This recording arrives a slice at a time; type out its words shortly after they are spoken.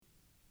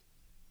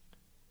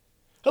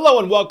Hello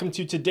and welcome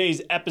to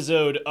today's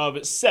episode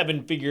of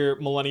Seven Figure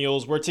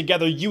Millennials, where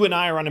together you and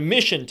I are on a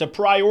mission to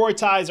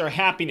prioritize our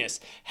happiness,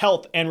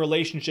 health, and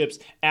relationships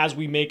as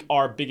we make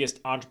our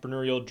biggest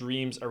entrepreneurial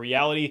dreams a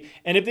reality.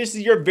 And if this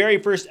is your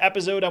very first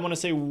episode, I want to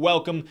say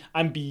welcome.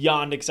 I'm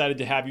beyond excited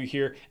to have you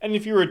here. And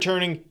if you're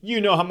returning,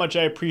 you know how much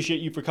I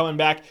appreciate you for coming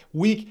back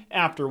week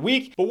after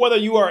week. But whether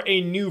you are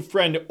a new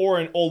friend or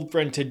an old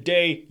friend,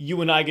 today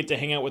you and I get to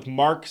hang out with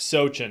Mark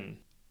Sochin.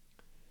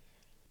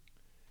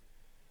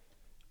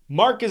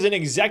 Mark is an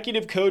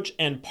executive coach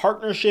and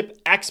partnership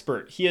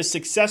expert. He has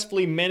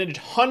successfully managed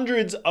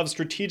hundreds of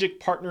strategic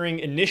partnering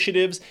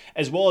initiatives,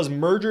 as well as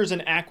mergers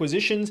and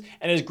acquisitions,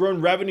 and has grown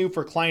revenue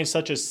for clients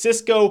such as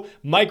Cisco,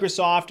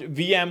 Microsoft,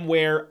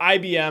 VMware,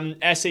 IBM,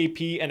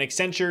 SAP, and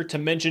Accenture, to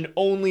mention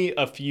only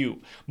a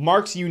few.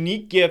 Mark's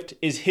unique gift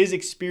is his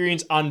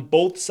experience on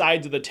both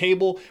sides of the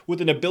table, with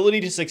an ability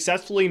to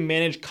successfully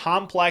manage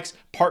complex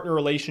partner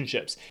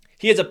relationships.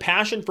 He has a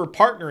passion for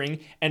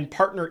partnering and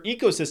partner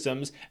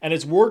ecosystems and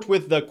has worked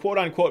with the quote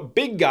unquote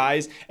big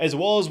guys as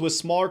well as with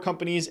smaller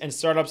companies and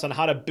startups on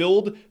how to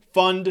build,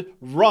 fund,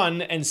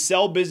 run, and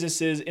sell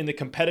businesses in the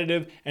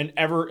competitive and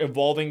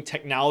ever-evolving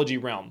technology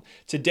realm.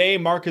 Today,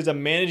 Mark is a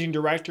managing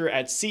director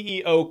at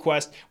CEO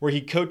Quest, where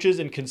he coaches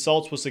and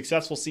consults with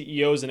successful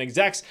CEOs and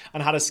execs on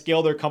how to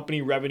scale their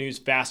company revenues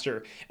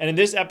faster. And in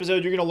this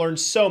episode, you're going to learn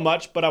so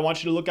much, but I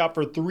want you to look out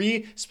for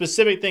three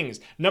specific things.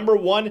 Number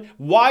one,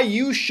 why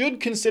you should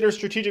consider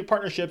strategic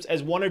partnerships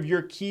as one of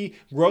your key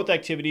growth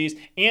activities,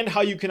 and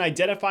how you can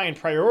identify and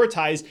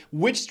prioritize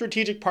which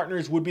strategic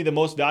partners would be the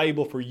most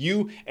valuable for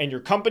you and your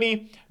company.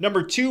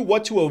 Number two,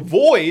 what to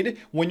avoid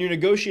when you're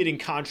negotiating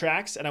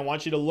contracts. And I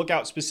want you to look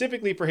out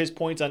specifically for his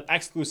points on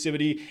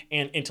exclusivity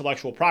and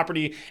intellectual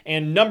property.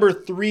 And number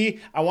three,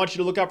 I want you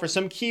to look out for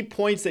some key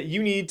points that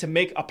you need to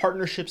make a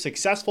partnership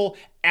successful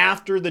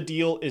after the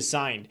deal is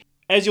signed.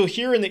 As you'll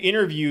hear in the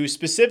interview,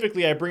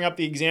 specifically, I bring up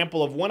the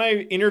example of when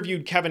I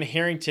interviewed Kevin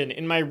Harrington.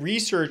 In my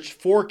research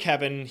for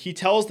Kevin, he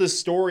tells this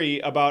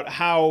story about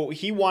how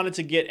he wanted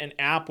to get an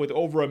app with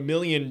over 1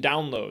 million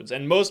downloads.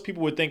 And most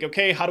people would think,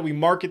 okay, how do we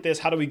market this?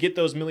 How do we get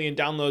those 1 million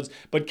downloads?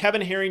 But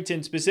Kevin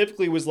Harrington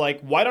specifically was like,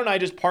 why don't I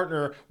just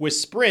partner with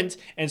Sprint?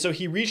 And so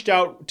he reached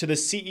out to the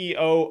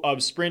CEO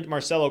of Sprint,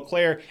 Marcelo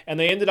Clare, and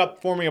they ended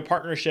up forming a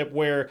partnership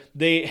where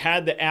they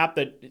had the app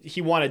that he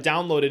wanted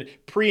downloaded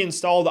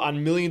pre-installed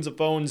on millions of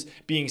phones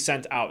being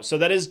sent out. So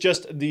that is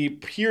just the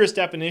purest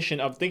definition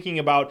of thinking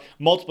about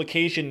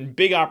multiplication,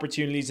 big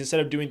opportunities instead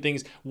of doing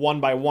things one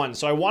by one.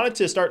 So I wanted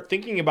to start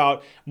thinking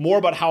about more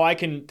about how I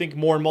can think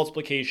more in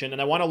multiplication,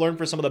 and I want to learn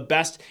from some of the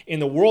best in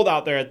the world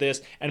out there at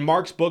this. And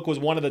Mark's book was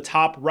one of the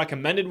top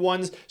recommended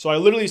ones. So I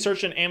literally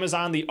searched on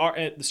Amazon the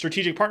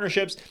strategic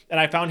partnerships, and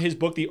I found his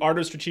book, The Art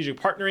of Strategic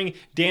Partnering,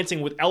 Dancing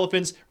with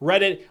Elephants,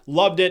 read it,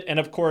 loved it, and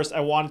of course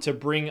I wanted to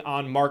bring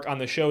on Mark on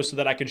the show so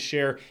that I could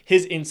share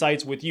his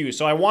insights with you.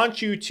 So I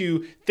want you to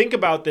think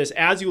about this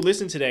as you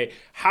listen today.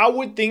 How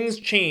would things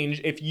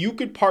change if you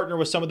could partner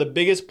with some of the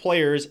biggest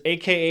players,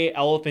 aka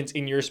elephants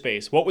in your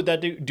space? What would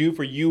that do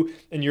for you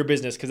and your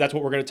business? Because that's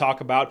what we're going to talk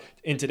about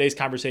in today's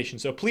conversation.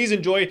 So please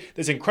enjoy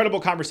this incredible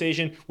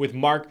conversation with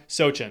Mark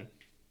Sochin.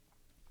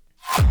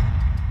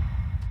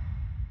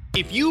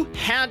 If you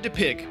had to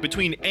pick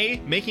between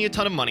A, making a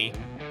ton of money,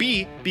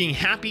 B, being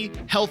happy,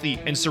 healthy,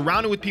 and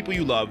surrounded with people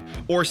you love,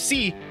 or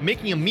C,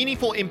 making a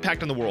meaningful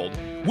impact on the world,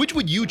 which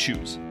would you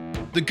choose?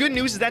 The good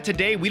news is that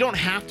today we don't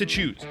have to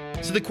choose.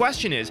 So the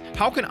question is,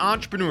 how can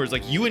entrepreneurs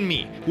like you and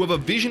me, who have a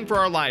vision for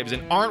our lives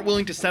and aren't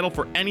willing to settle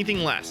for anything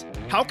less,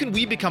 how can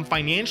we become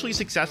financially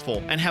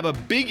successful and have a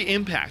big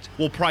impact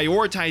while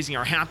prioritizing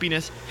our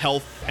happiness,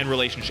 health, and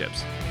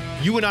relationships?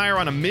 You and I are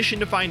on a mission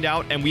to find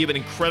out, and we have an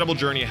incredible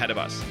journey ahead of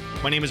us.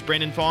 My name is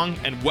Brandon Fong,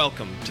 and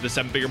welcome to the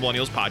Seven Figure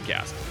Millennials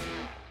podcast.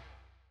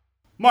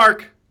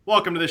 Mark,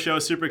 welcome to the show.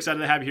 Super excited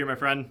to have you here, my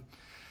friend.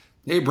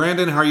 Hey,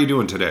 Brandon, how are you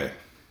doing today?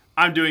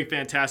 I'm doing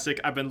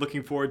fantastic. I've been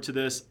looking forward to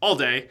this all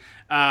day.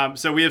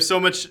 So we have so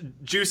much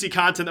juicy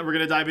content that we're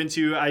going to dive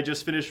into. I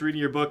just finished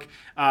reading your book,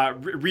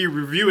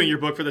 reviewing your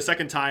book for the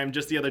second time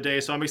just the other day.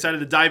 So I'm excited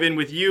to dive in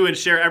with you and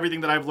share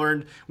everything that I've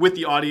learned with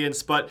the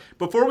audience. But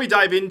before we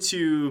dive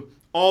into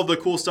all the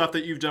cool stuff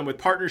that you've done with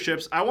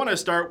partnerships, I want to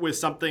start with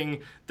something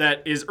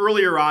that is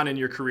earlier on in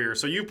your career.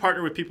 So you've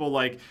partnered with people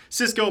like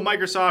Cisco,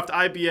 Microsoft,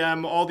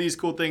 IBM, all these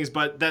cool things,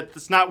 but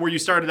that's not where you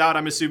started out,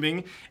 I'm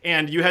assuming.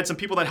 And you had some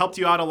people that helped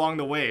you out along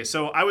the way.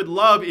 So I would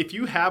love, if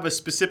you have a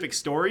specific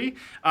story,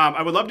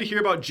 I would love to hear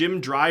about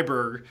Jim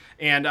Dryburgh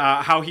and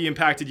how he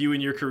impacted you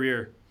in your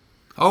career.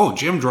 Oh,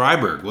 Jim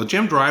Dryburgh. Well,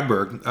 Jim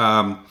Dryburgh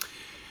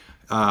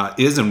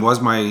is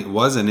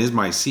and is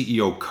my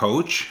CEO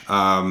coach.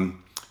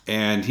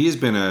 And he's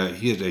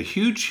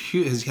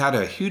had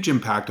a huge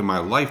impact on my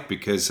life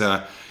because,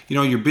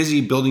 you're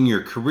busy building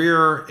your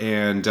career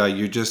and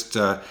you're just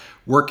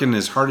working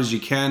as hard as you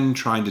can,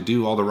 trying to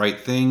do all the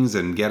right things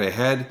and get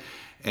ahead.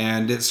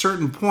 And at a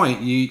certain point,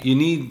 you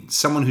need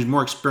someone who's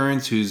more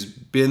experienced, who's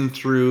been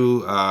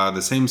through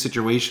the same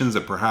situations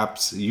that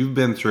perhaps you've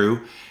been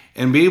through,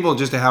 and be able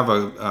just to have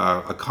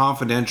a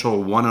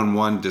confidential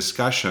one-on-one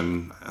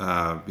discussion,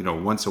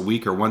 once a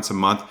week or once a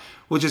month,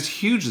 was just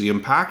hugely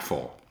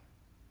impactful.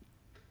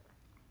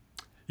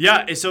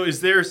 Yeah. So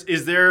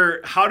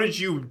how did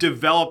you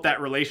develop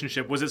that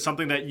relationship? Was it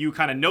something that you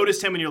kind of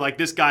noticed him and you're like,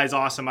 this guy's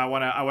awesome, I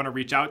want to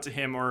reach out to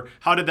him? Or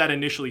how did that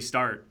initially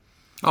start?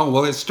 Oh,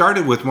 well, it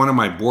started with one of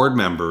my board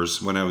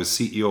members when I was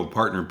CEO of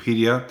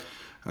Partnerpedia,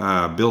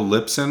 Bill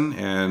Lipson,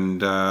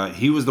 and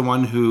he was the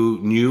one who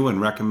knew and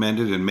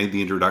recommended and made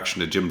the introduction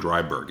to Jim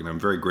Dryburgh. And I'm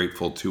very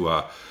grateful to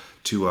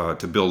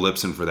Bill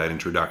Lipson for that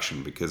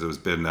introduction, because it has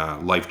been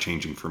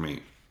life-changing for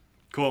me.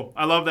 Cool.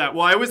 I love that.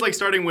 Well, I always like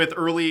starting with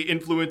early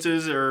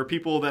influences or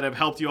people that have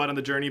helped you out on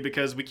the journey,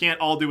 because we can't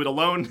all do it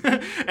alone.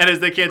 And as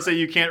they can't say,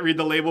 you can't read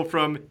the label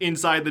from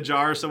inside the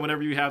jar. So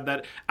whenever you have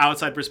that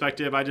outside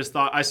perspective, I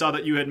saw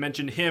that you had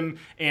mentioned him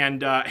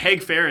and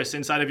Haig Ferris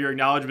inside of your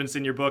acknowledgments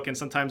in your book. And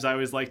sometimes I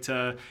always like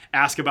to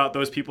ask about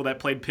those people that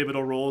played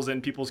pivotal roles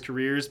in people's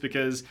careers,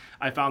 because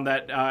I found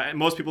that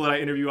most people that I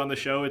interview on the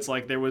show, it's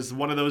like there was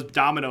one of those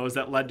dominoes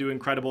that led to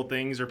incredible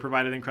things or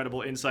provided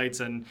incredible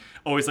insights. And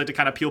always like to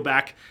kind of peel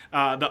back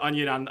the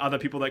onion on other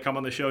people that come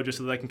on the show, just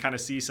so that I can kind of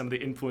see some of the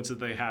influences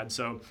they had.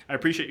 So I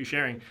appreciate you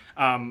sharing.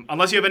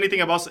 Unless you have anything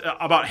else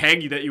about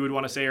Haig that you would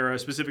want to say, or a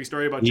specific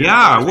story about Jim. Yeah,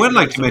 I would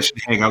like to mention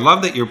Haig. I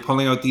love that you're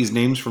pulling out these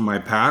names from my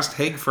past.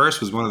 Haig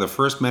First was one of the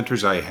first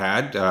mentors I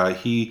had.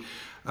 He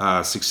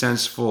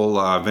successful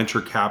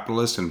venture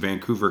capitalist in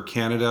Vancouver,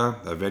 Canada,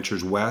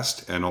 Ventures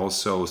West, and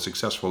also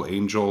successful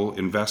angel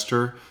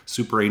investor,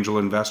 super angel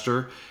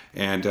investor.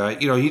 And,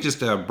 he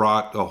just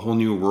brought a whole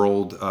new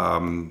world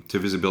to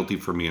visibility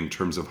for me in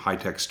terms of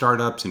high-tech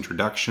startups,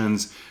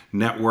 introductions,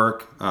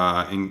 network.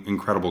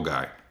 Incredible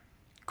guy.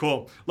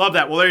 Cool. Love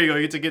that. Well, there you go.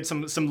 You get to give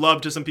some love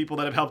to some people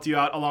that have helped you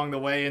out along the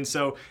way. And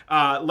so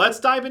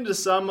let's dive into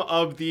some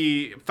of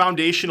the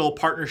foundational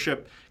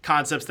partnership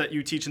concepts that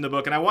you teach in the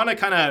book. And I want to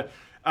kind of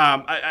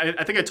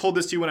I think I told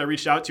this to you when I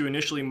reached out to you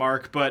initially,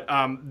 Mark, but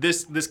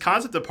this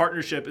concept of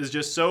partnership is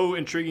just so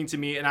intriguing to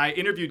me. And I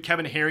interviewed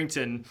Kevin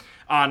Harrington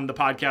on the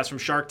podcast from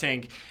Shark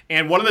Tank.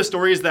 And one of the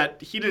stories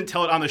that he didn't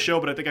tell it on the show,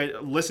 but I think I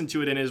listened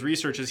to it in his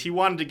research, is he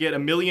wanted to get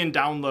 1 million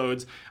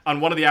downloads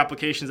on one of the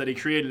applications that he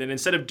created. And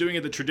instead of doing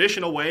it the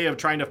traditional way of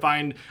trying to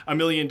find 1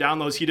 million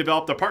downloads, he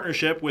developed a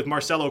partnership with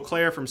Marcelo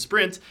Claire from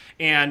Sprint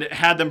and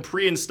had them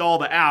pre-install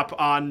the app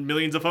on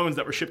millions of phones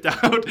that were shipped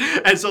out.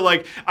 And so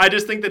I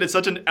just think that it's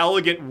such an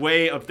elegant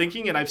way of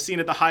thinking. And I've seen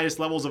at the highest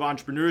levels of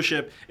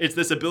entrepreneurship, it's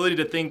this ability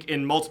to think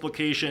in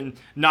multiplication,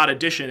 not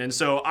addition. And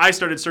so I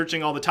started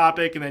searching all the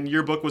topic, and then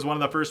your book was one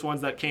of the first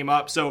ones that came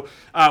up. So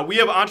we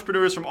have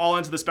entrepreneurs from all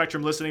ends of the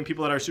spectrum listening,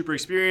 people that are super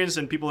experienced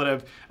and people that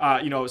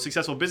have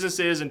successful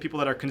businesses and people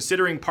that are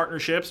considering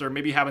partnerships or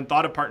maybe haven't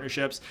thought of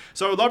partnerships.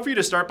 So I would love for you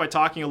to start by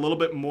talking a little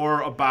bit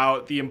more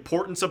about the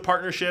importance of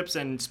partnerships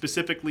and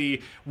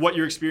specifically what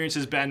your experience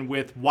has been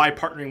with why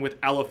partnering with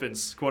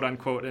elephants, quote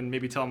unquote, and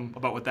maybe tell them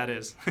about what that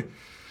is.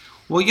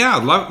 Well, yeah,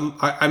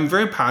 I'm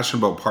very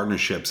passionate about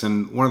partnerships.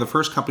 And one of the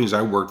first companies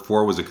I worked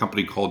for was a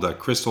company called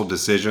Crystal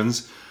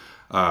Decisions,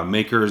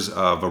 makers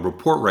of a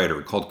report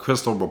writer called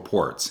Crystal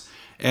Reports.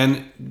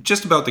 And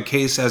just about the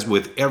case as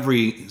with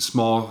every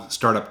small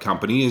startup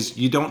company is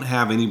you don't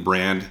have any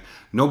brand.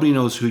 Nobody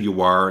knows who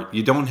you are.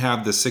 You don't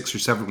have the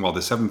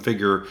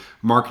 7-figure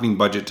marketing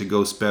budget to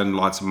go spend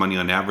lots of money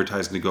on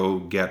advertising to go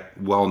get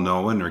well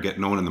known or get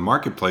known in the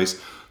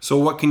marketplace. So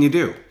what can you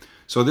do?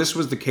 So this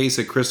was the case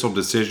at Crystal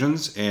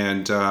Decisions,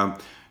 and the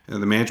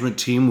management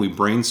team, we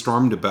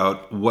brainstormed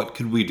about what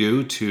could we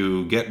do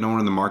to get known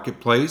in the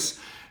marketplace.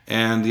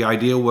 And the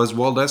idea was,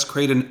 well, let's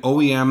create an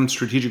OEM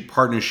strategic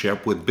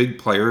partnership with big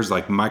players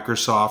like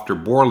Microsoft or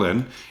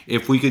Borland.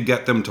 If we could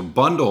get them to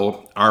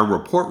bundle our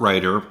report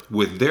writer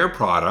with their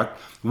product,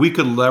 we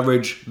could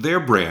leverage their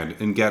brand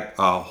and get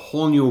a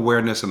whole new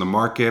awareness in the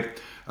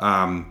market,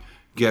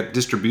 get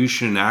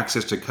distribution and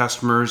access to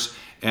customers.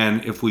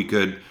 And if we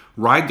could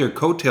ride their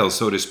coattails,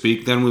 so to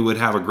speak, then we would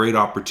have a great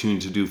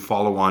opportunity to do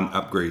follow-on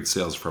upgrade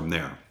sales from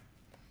there.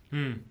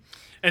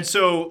 And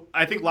so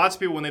I think lots of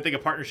people, when they think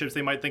of partnerships,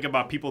 they might think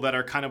about people that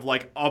are kind of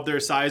like of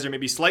their size or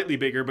maybe slightly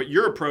bigger. But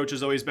your approach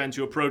has always been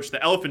to approach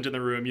the elephant in the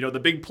room, the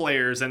big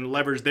players, and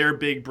leverage their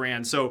big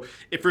brand. So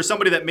if for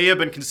somebody that may have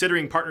been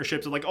considering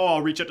partnerships, like,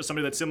 I'll reach out to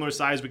somebody that's similar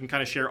size, we can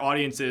kind of share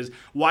audiences.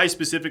 Why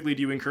specifically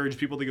do you encourage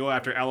people to go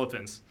after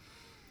elephants?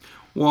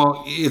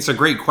 Well, it's a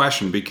great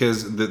question,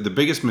 because the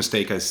biggest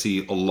mistake I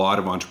see a lot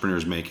of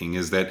entrepreneurs making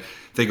is that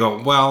they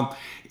go, well,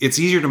 it's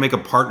easier to make a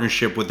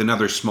partnership with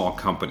another small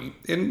company.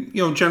 And,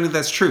 generally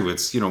that's true.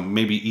 It's,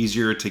 maybe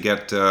easier to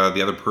get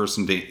the other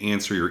person to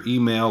answer your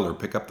email or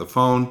pick up the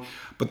phone.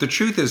 But the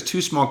truth is,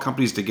 two small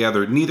companies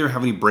together, neither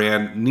have any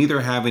brand,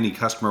 neither have any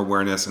customer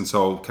awareness. And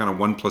so kind of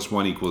 1 +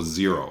 1 =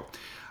 0.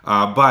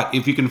 But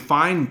if you can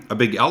find a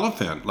big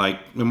elephant, and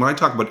when I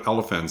talk about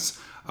elephants,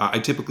 I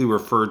typically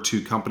refer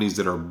to companies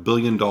that are $1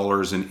 billion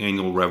in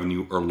annual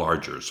revenue or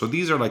larger. So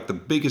these are like the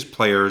biggest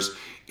players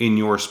in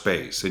your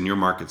space, in your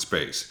market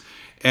space.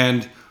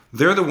 And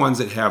they're the ones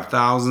that have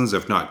thousands,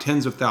 if not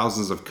tens of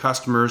thousands of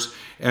customers.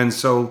 And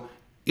so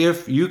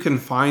if you can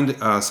find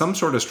some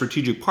sort of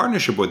strategic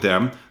partnership with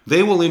them,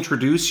 they will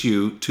introduce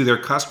you to their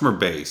customer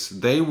base.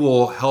 They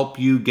will help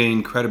you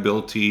gain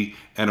credibility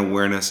and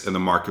awareness in the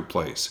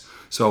marketplace.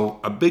 So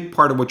a big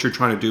part of what you're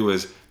trying to do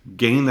is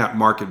gain that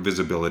market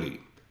visibility.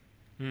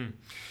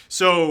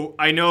 So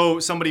I know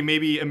somebody may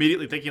be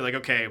immediately thinking like,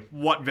 okay,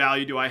 what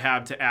value do I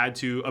have to add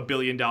to a $1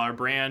 billion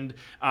brand?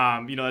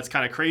 That's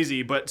kind of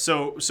crazy. But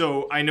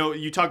so I know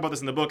you talk about this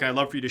in the book, and I'd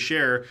love for you to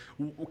share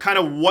kind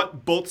of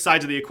what both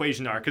sides of the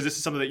equation are, because this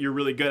is something that you're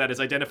really good at, is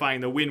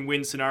identifying the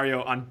win-win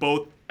scenario on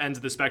both ends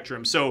of the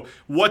spectrum. So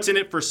what's in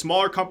it for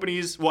smaller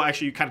companies? Well,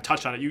 actually, you kind of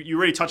touched on it. You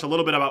already touched a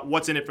little bit about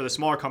what's in it for the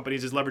smaller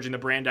companies, is leveraging the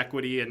brand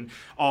equity and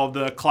all of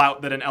the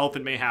clout that an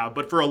elephant may have.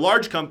 But for a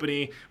large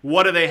company,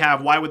 what do they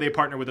have? Why would they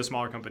partner with a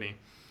smaller company?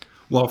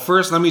 Well,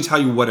 first, let me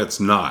tell you what it's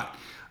not.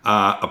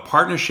 A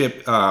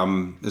partnership,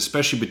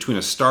 especially between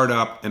a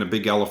startup and a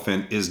big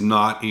elephant, is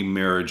not a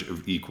marriage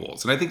of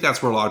equals. And I think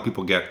that's where a lot of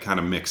people get kind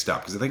of mixed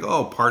up, because they think,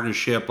 oh,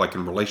 partnership, like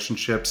in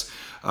relationships,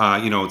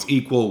 it's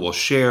equal, we'll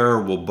share,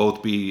 we'll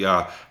both be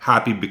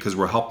happy because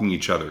we're helping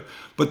each other.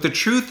 But the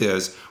truth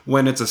is,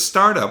 when it's a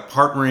startup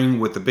partnering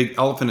with the big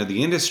elephant of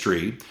the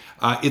industry,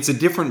 it's a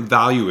different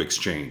value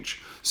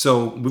exchange.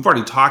 So we've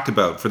already talked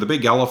about, for the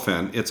big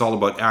elephant, it's all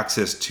about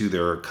access to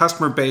their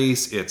customer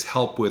base, it's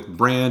help with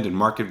brand and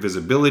market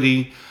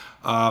visibility.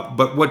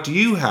 But what do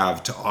you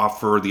have to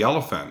offer the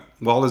elephant?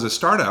 Well, as a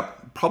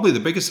startup, probably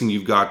the biggest thing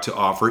you've got to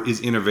offer is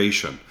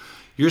innovation.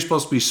 You're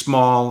supposed to be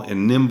small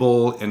and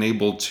nimble and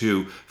able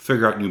to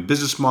figure out new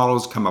business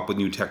models, come up with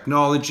new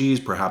technologies,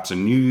 perhaps a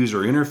new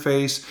user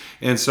interface.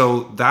 And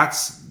so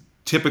that's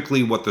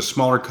typically what the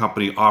smaller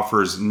company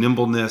offers: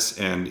 nimbleness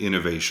and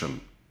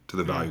innovation to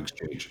the value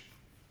exchange.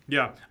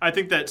 Yeah, I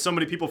think that so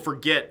many people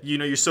forget,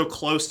 you're so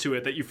close to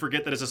it that you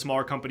forget that as a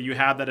smaller company, you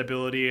have that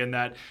ability, and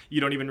that you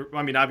don't even,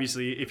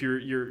 obviously, if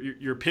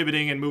you're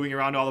pivoting and moving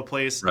around all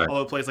Right. over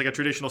the place like a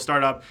traditional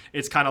startup,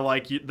 it's kind of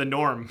like the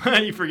norm.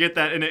 You forget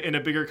that in a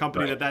bigger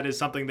company, Right. that is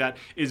something that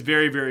is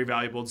very, very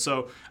valuable.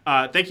 So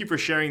thank you for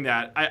sharing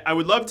that. I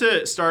would love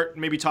to start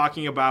maybe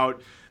talking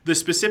about the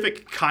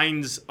specific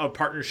kinds of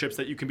partnerships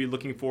that you can be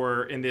looking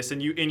for in this.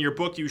 And in your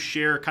book, you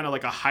share kind of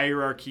like a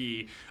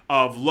hierarchy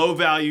of low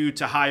value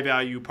to high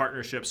value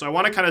partnerships. So I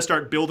want to kind of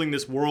start building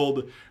this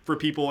world for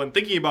people, and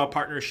thinking about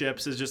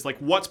partnerships is just like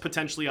what's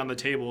potentially on the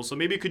table. So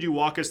maybe could you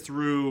walk us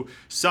through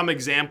some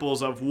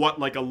examples of what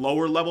like a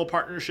lower level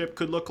partnership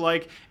could look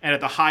like, and at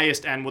the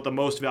highest end, what the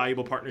most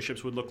valuable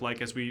partnerships would look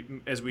like as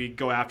we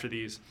go after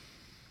these?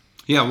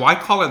 Yeah, well, I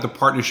call it the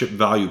partnership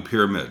value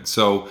pyramid.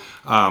 So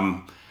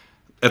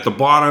at the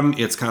bottom,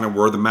 it's kind of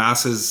where the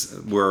masses,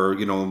 where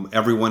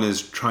everyone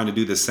is trying to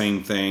do the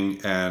same thing,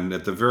 and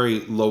at the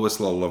very lowest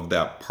level of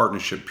that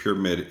partnership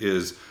pyramid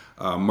is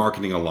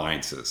marketing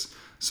alliances.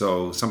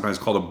 So sometimes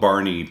called a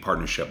Barney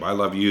partnership. I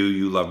love you,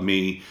 you love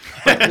me.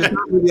 But there's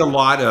not really a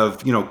lot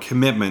of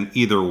commitment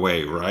either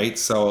way, right?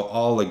 So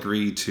I'll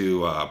agree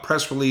to a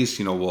press release.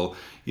 We'll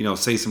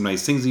say some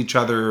nice things to each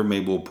other.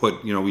 Maybe we'll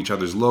put each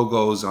other's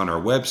logos on our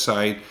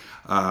website.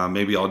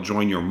 Maybe I'll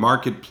join your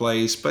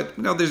marketplace, but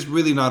there's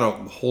really not a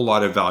whole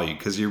lot of value,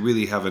 because you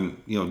really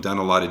haven't done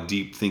a lot of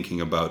deep thinking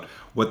about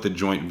what the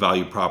joint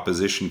value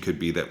proposition could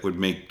be that would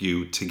make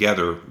you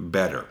together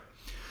better.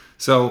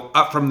 So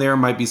up from there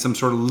might be some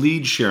sort of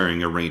lead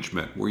sharing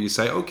arrangement where you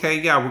say, okay,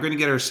 yeah, we're going to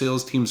get our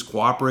sales teams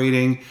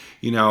cooperating.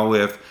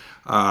 If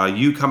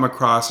you come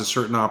across a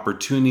certain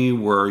opportunity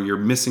where you're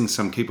missing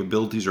some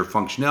capabilities or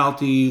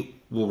functionality,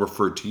 we'll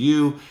refer to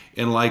you.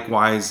 And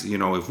likewise,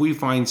 if we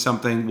find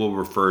something, we'll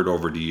refer it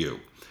over to you.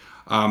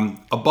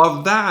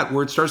 Above that,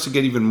 where it starts to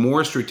get even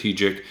more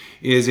strategic,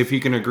 is if you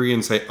can agree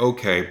and say,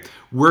 okay,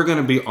 we're going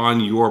to be on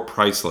your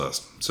price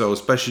list. So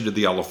especially to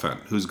the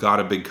elephant who's got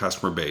a big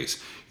customer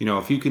base,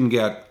 if you can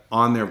get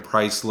on their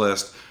price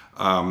list,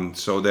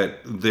 so that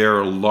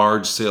their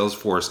large sales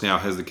force now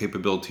has the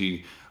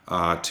capability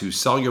to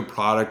sell your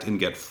product and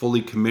get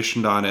fully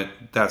commissioned on it,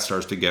 that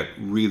starts to get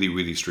really,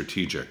 really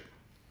strategic.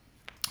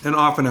 And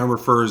often it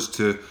refers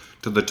to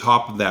the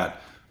top of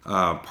that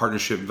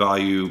partnership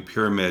value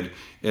pyramid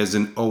as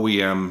an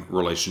OEM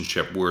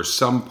relationship, where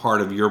some part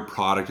of your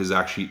product is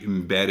actually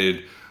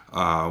embedded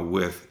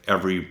with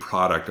every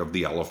product of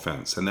the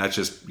elephants. And that's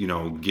just,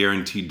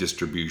 guaranteed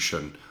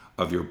distribution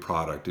of your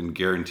product and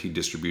guaranteed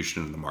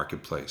distribution in the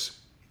marketplace.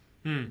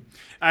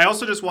 I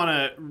also just want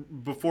to,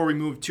 before we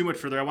move too much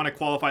further, I want to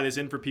qualify this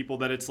in for people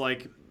that it's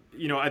like,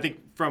 I think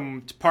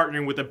from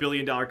partnering with a $1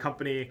 billion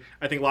company,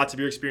 I think lots of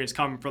your experience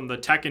come from the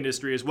tech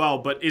industry as well.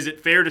 But is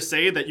it fair to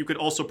say that you could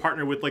also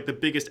partner with like the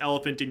biggest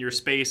elephant in your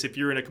space, if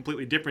you're in a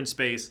completely different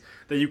space,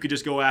 that you could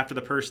just go after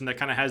the person that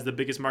kind of has the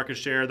biggest market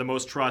share, the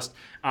most trust,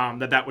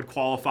 that would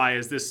qualify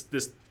as this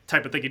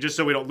type of thinking, just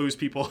so we don't lose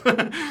people?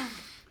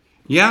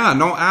 Yeah,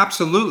 no,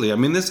 absolutely. I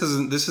mean, this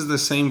is the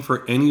same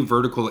for any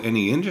vertical,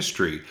 any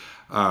industry.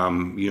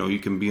 You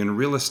can be in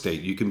real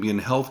estate, you can be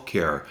in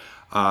healthcare.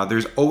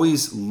 there's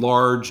always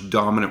large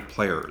dominant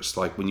players.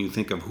 Like when you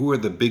think of who are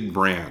the big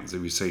brands,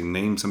 if you say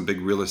name some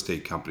big real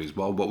estate companies,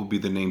 well, what would be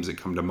the names that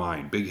come to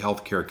mind? Big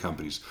healthcare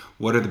companies.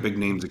 What are the big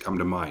names that come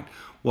to mind?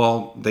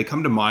 Well, they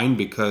come to mind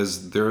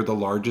because they're the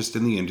largest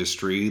in the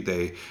industry.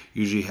 They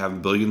usually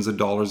have billions of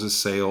dollars of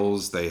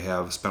sales. They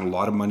have spent a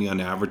lot of money on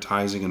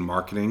advertising and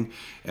marketing.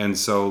 And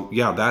so,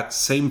 yeah, that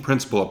same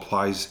principle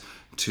applies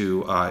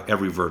to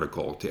every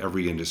vertical, to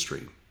every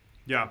industry.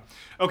 Yeah.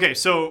 Okay.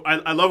 So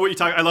I love what you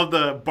talk. I love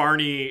the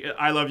Barney,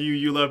 I love you,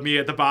 you love me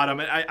at the bottom.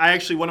 I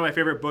actually, one of my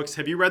favorite books.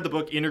 Have you read the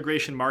book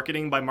Integration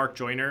Marketing by Mark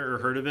Joyner or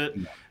heard of it?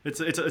 It's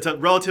a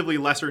relatively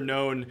lesser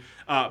known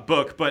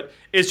book, but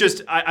it's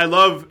just, I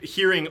love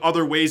hearing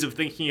other ways of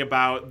thinking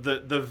about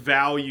the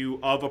value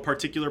of a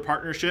particular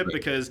partnership, Right.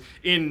 because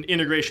in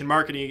integration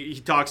marketing, he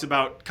talks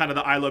about kind of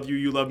the I love you,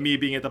 you love me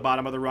being at the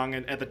bottom of the rung,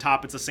 and at the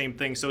top, it's the same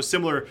thing. So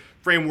similar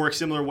framework,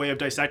 similar way of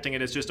dissecting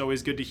it. It's just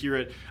always good to hear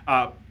it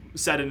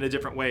said in a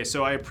different way.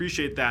 So I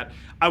appreciate that.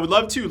 I would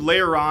love to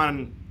layer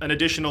on an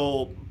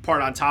additional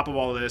part on top of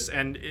all of this.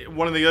 And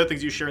one of the other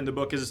things you share in the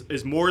book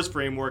is Moore's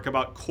framework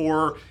about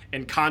core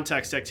and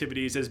context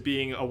activities as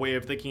being a way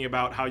of thinking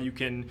about how you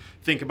can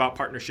think about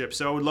partnerships.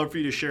 So I would love for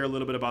you to share a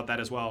little bit about that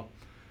as well.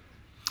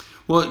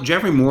 Well,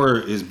 Geoffrey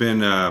Moore has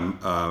been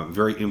a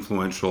very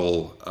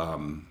influential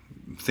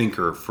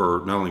thinker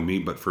for not only me,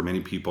 but for many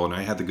people. And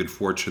I had the good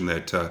fortune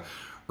that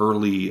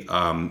early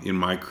in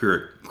my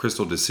career at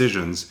Crystal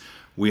Decisions,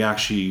 we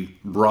actually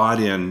brought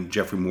in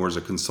Geoffrey Moore as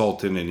a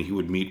consultant, and he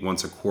would meet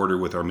once a quarter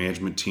with our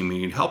management team, and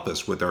he'd help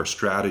us with our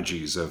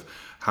strategies of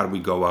how do we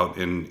go out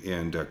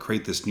and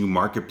create this new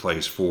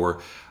marketplace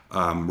for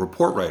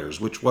report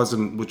writers, which was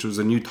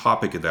a new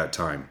topic at that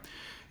time.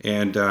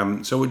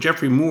 And so with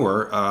Geoffrey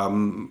Moore,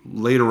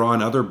 later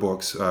on, other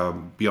books,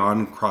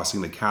 Beyond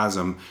Crossing the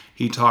Chasm,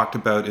 he talked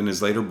about in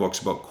his later books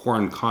about core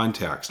and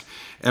context.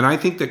 And I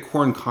think that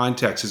core and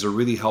context is a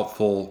really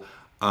helpful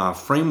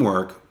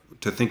framework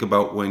to think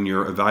about when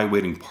you're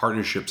evaluating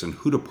partnerships and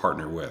who to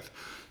partner with.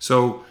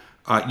 So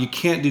you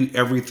can't do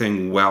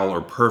everything well or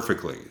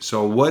perfectly.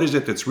 So what is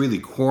it that's really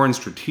core and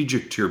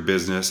strategic to your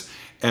business?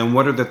 And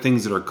what are the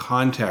things that are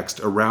context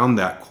around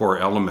that core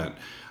element?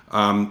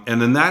 And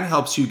then that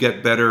helps you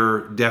get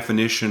better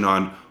definition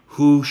on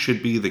who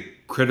should be the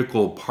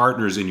critical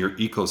partners in your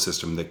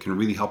ecosystem that can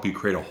really help you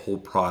create a whole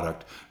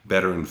product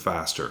better and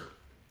faster.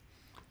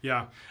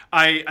 Yeah.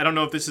 I don't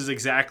know if this is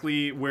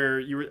exactly where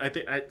you were. I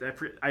think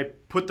I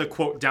put the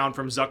quote down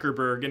from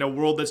Zuckerberg. In a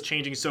world that's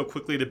changing so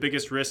quickly, the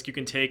biggest risk you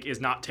can take is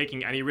not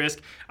taking any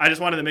risk. I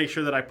just wanted to make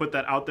sure that I put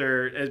that out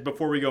there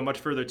before we go much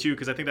further too,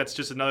 because I think that's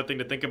just another thing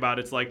to think about.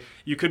 It's like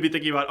you could be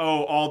thinking about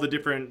all the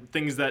different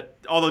things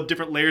all the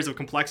different layers of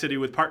complexity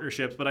with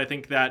partnerships, but I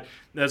think that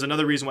there's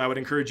another reason why I would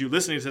encourage you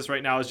listening to this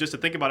right now is just to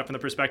think about it from the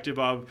perspective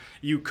of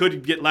you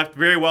could get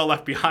very well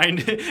left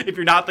behind if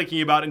you're not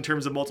thinking about in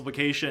terms of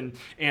multiplication,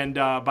 and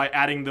by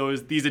adding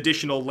these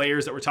additional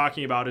layers that we're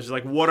talking about is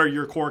like, what are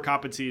your core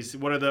competencies?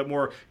 What are the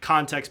more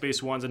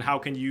context-based ones, and how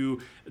can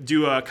you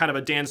do a kind of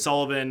a Dan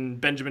Sullivan,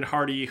 Benjamin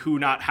Hardy, who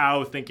not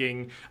how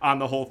thinking on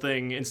the whole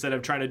thing instead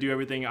of trying to do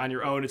everything on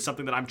your own? It's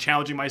something that I'm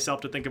challenging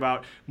myself to think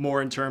about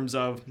more in terms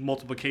of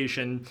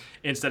multiplication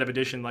instead of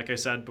addition, like I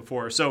said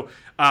before. So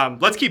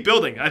let's keep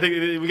building. I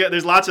think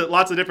there's lots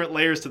of different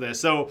layers to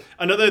this. So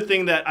another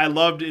thing that I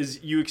loved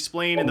is you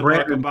explain in the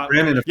book about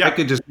Brandon, if I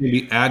could just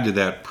maybe add to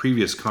that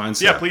previous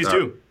concept. Yeah, please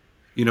do.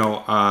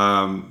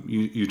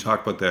 You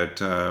talked about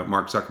that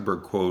Mark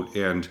Zuckerberg quote,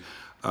 and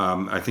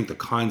I think the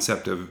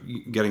concept of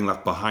getting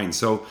left behind.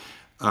 So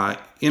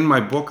in my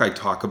book, I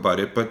talk about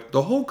it, but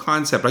the whole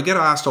concept, I get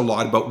asked a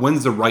lot about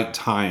when's the right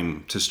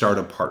time to start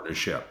a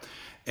partnership.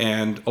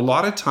 And a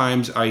lot of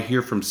times I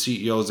hear from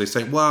CEOs, they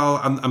say, well,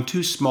 I'm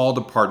too small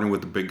to partner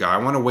with the big guy. I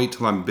want to wait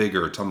till I'm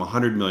bigger, till I'm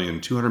 $100 million,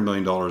 $200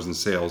 million in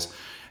sales.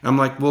 And I'm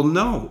like, well,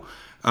 no.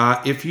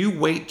 If you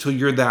wait till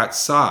you're that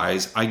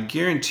size, I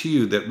guarantee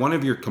you that one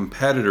of your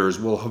competitors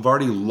will have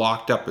already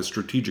locked up a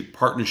strategic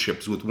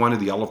partnerships with one of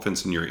the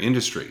elephants in your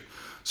industry.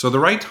 So the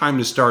right time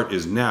to start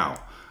is now,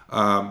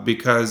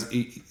 because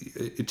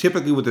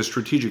typically with a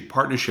strategic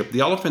partnership, the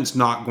elephant's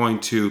not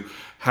going to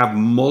have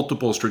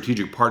multiple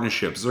strategic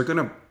partnerships. They're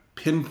going to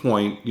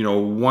pinpoint,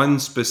 one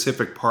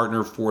specific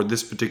partner for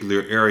this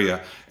particular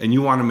area, and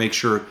you want to make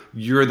sure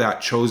you're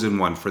that chosen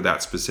one for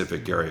that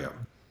specific area.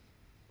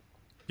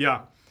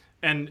 Yeah.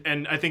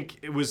 And I think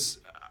it was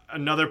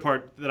another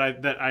part that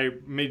I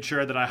made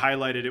sure that I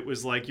highlighted. It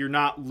was like you're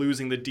not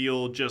losing the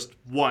deal just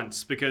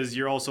once, because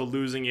you're also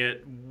losing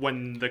it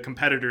when the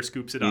competitor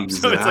scoops it up.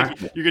 Exactly. So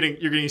it's like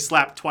you're getting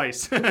slapped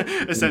twice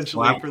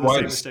essentially for the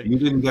same mistake. You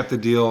didn't get the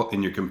deal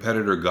and your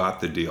competitor got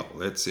the deal.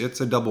 It's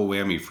a double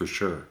whammy for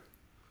sure.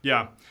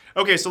 Yeah.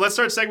 Okay, so let's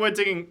start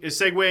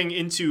segueing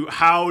into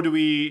how do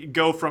we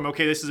go from,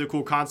 okay, this is a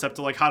cool concept,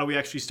 to like, how do we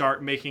actually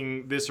start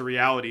making this a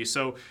reality?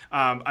 So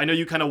I know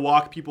you kind of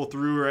walk people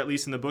through, or at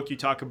least in the book you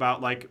talk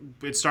about, like,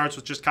 it starts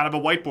with just kind of a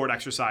whiteboard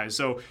exercise.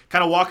 So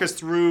kind of walk us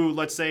through,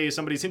 let's say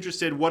somebody's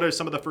interested, what are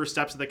some of the first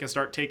steps that they can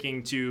start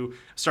taking to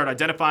start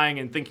identifying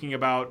and thinking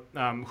about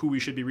who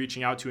we should be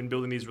reaching out to and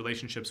building these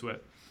relationships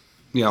with?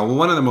 Yeah, well,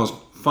 one of the most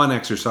fun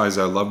exercises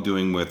I love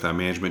doing with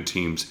management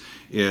teams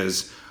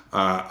is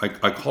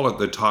I call it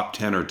the top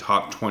 10 or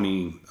top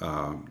 20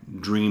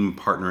 dream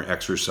partner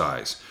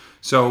exercise.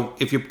 So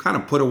if you kind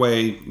of put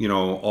away,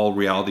 all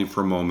reality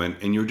for a moment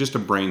and you're just a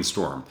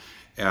brainstorm,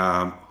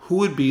 who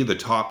would be the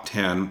top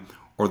 10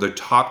 or the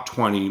top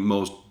 20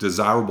 most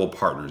desirable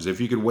partners? If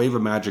you could wave a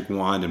magic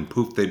wand and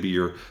poof, they'd be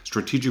your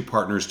strategic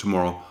partners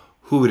tomorrow,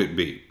 who would it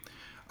be?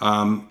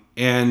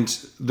 And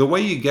the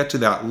way you get to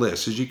that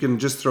list is you can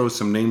just throw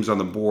some names on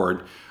the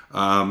board,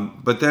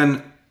 but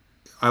then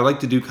I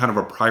like to do kind of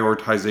a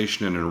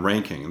prioritization and a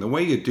ranking. And the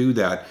way you do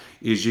that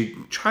is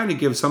you try to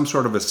give some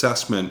sort of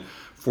assessment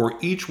for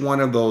each one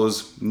of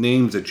those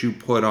names that you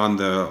put on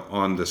the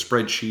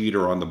spreadsheet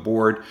or on the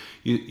board.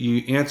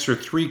 You answer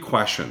 3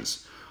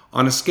 questions.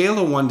 On a scale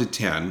of 1 to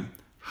 10,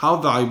 how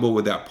valuable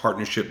would that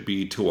partnership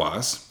be to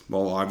us?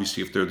 Well,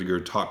 obviously, if they're your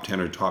top 10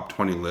 or top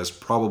 20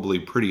 list, probably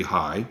pretty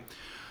high.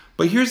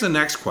 But here's the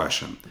next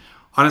question.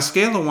 On a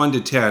scale of 1 to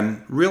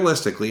 10,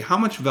 realistically, how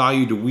much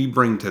value do we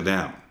bring to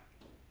them?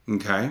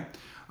 Okay?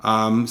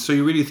 So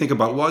you really think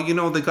about, well,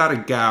 they got a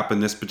gap in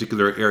this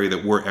particular area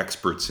that we're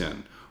experts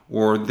in.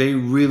 Or they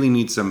really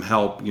need some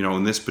help,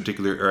 in this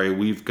particular area.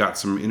 We've got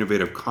some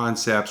innovative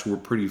concepts. We're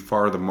pretty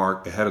far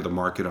ahead of the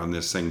market on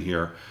this thing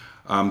here.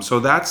 So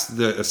that's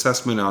the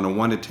assessment on a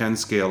 1 to 10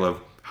 scale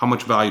of how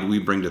much value do we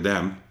bring to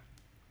them.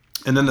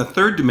 And then the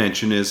third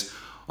dimension is,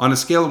 on a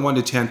scale of 1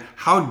 to 10,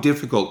 how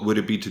difficult would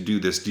it be to do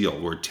this deal?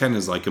 Where 10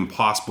 is like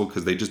impossible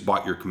because they just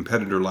bought your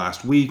competitor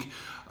last week.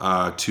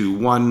 To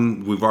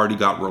 1, we've already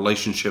got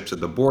relationships at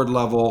the board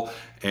level,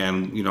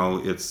 and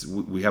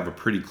we have a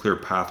pretty clear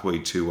pathway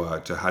to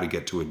how to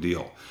get to a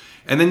deal.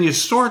 And then you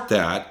sort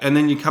that, and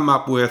then you come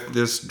up with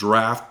this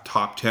draft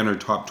top 10 or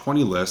top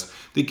 20 list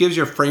that gives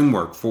you a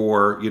framework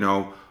for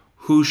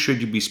who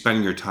should you be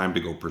spending your time to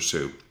go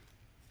pursue.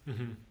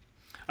 Mm-hmm.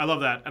 I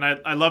love that, and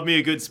I love me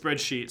a good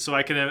spreadsheet. So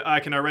I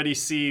can already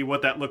see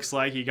what that looks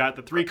like. You got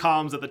the 3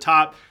 columns at the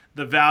top,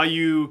 the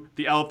value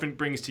the elephant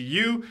brings to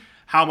you,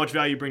 how much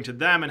value you bring to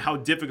them, and how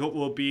difficult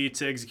will it be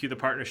to execute the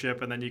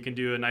partnership. And then you can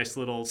do a nice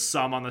little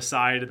sum on the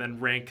side and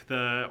then rank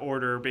the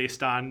order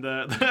based on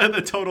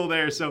the total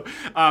there. So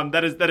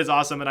that is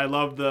awesome, and I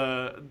love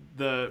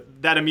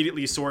that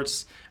immediately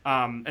sorts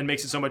and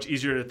makes it so much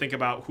easier to think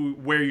about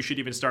where you should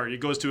even start. It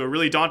goes to a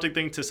really daunting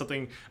thing to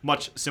something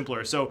much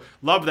simpler. So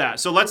love that.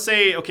 So let's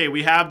say, okay,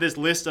 we have this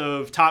list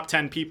of top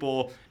 10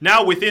 people.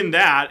 Now within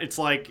that, it's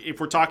like, if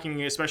we're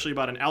talking especially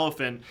about an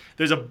elephant,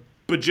 there's a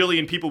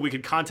bajillion people we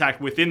could contact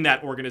within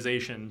that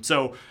organization.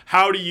 So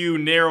how do you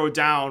narrow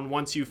down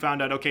once you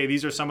found out, okay,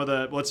 these are some of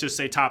the, let's just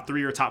say top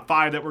 3 or top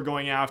 5 that we're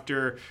going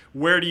after?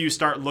 Where do you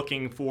start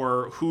looking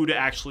for who to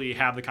actually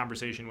have the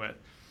conversation with?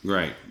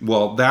 Right.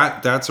 Well,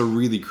 that's a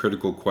really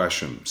critical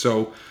question.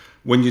 So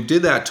when you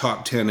did that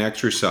top 10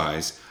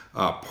 exercise,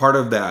 part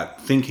of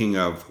that thinking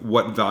of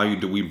what value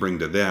do we bring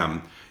to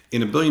them,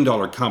 in a $1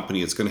 billion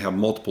company, it's going to have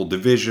multiple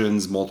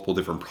divisions, multiple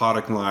different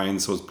product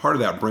lines. So as part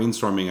of that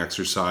brainstorming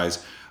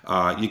exercise,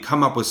 you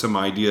come up with some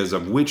ideas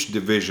of which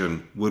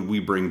division would we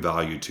bring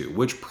value to,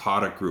 which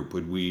product group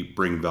would we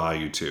bring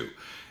value to.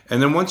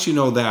 And then once you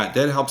know that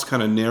helps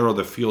kind of narrow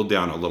the field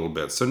down a little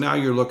bit. So now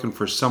you're looking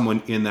for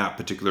someone in that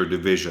particular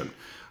division.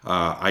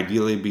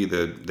 Ideally be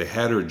the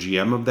head or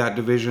GM of that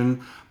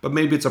division, but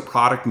maybe it's a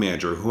product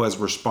manager who has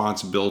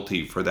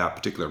responsibility for that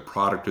particular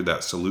product or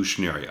that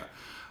solution area.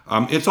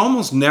 It's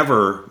almost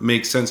never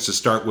makes sense to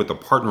start with a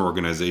partner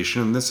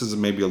organization, and this is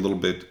maybe a little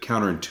bit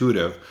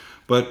counterintuitive,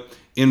 but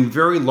in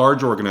very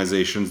large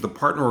organizations, the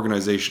partner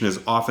organization is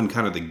often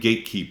kind of the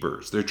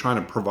gatekeepers. They're trying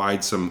to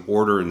provide some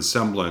order and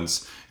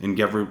semblance and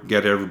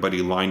get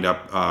everybody lined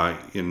up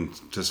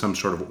into some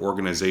sort of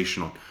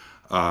organizational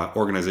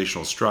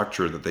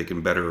structure that they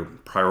can better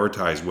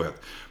prioritize with.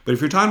 But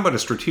if you're talking about a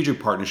strategic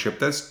partnership,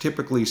 that's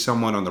typically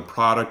someone on the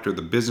product or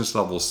the business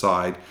level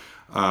side,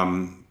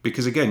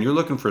 because again, you're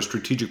looking for a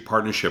strategic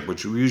partnership,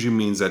 which usually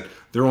means that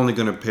they're only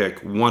going to pick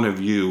one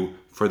of you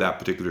for that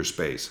particular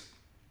space.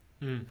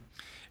 Mm.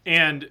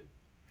 And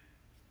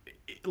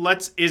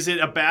is it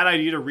a bad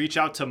idea to reach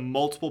out to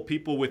multiple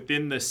people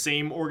within the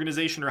same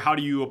organization, or how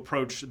do you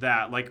approach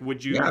that? Like,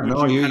 would you kind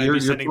of be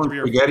sending 3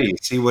 or 4?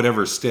 See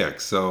whatever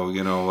sticks. So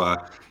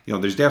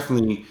there's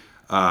definitely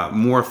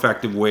more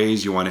effective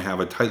ways. You want to have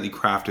a tightly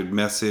crafted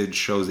message,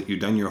 shows that you've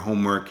done your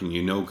homework and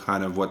you know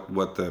kind of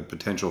what the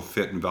potential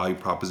fit and value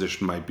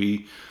proposition might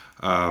be.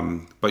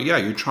 But yeah,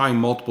 you're trying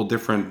multiple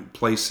different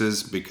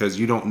places because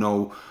you don't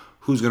know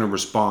who's going to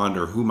respond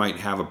or who might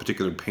have a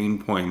particular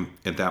pain point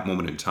at that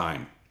moment in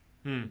time.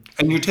 And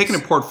you're taking a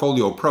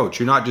portfolio approach.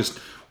 You're not just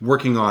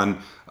working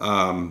on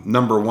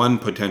number 1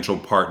 potential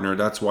partner.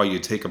 That's why you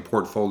take a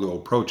portfolio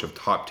approach of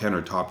top 10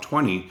 or top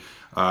 20.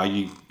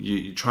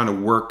 You're trying to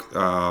work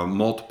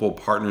multiple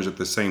partners at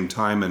the same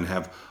time and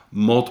have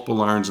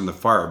multiple irons in the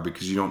fire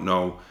because you don't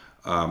know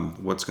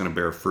what's going to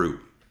bear fruit.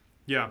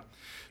 Yeah.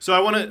 So I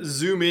want to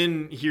zoom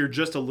in here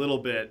just a little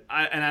bit.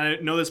 I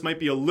know this might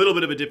be a little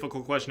bit of a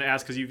difficult question to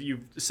ask because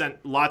you've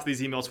sent lots of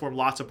these emails, formed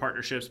lots of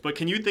partnerships. But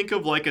can you think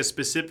of like a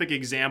specific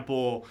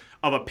example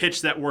of a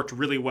pitch that worked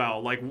really well?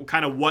 Like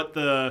kind of what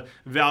the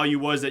value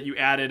was that you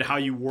added, how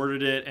you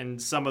worded it, and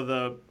some of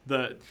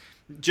the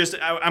just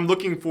I'm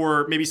looking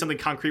for maybe something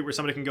concrete where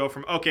somebody can go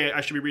from, okay,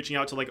 I should be reaching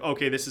out to like,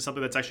 okay, this is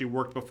something that's actually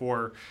worked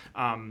before,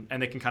 and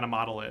they can kind of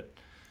model it.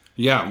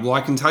 Yeah, well,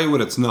 I can tell you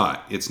what it's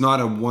not. It's not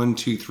a 1,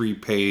 2, 3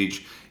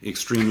 page,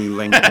 extremely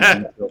lengthy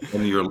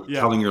detail Yeah.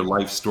 telling your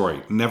life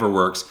story. Never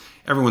works.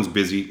 Everyone's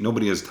busy.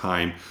 Nobody has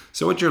time.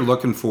 So what you're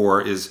looking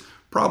for is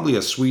probably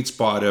a sweet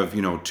spot of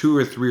 2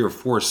 or 3 or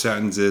 4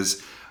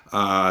 sentences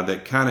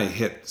that kind of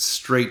hit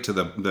straight to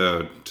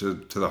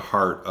to the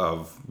heart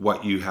of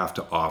what you have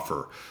to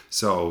offer.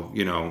 So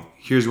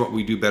here's what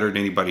we do better than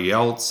anybody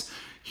else.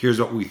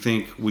 Here's what we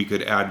think we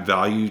could add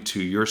value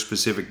to your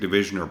specific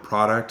division or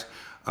product.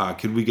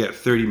 Could we get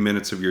 30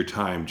 minutes of your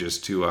time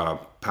just to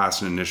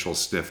pass an initial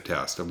sniff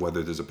test of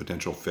whether there's a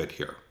potential fit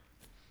here?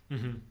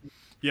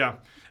 Yeah.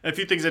 A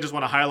few things I just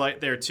want to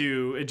highlight there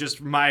too. It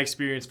just my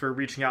experience for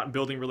reaching out and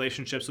building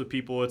relationships with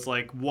people. It's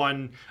like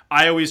one,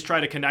 I always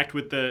try to connect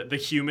with the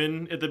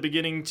human at the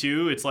beginning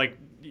too. It's like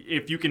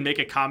if you can make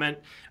a comment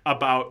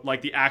about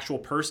like the actual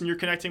person you're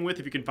connecting with,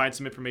 if you can find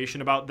some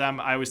information about them,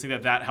 I always think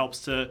that that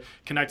helps to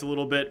connect a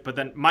little bit. But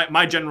then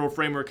my general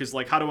framework is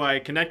like, how do I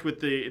connect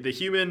with the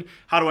human?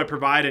 How do I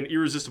provide an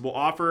irresistible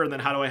offer? And then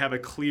how do I have a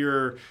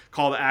clear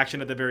call to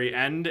action at the very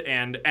end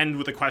and end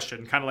with a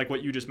question, kind of like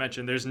what you just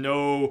mentioned. There's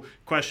no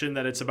question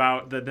that it's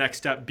about the next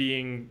step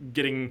being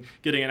getting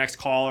a next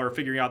call or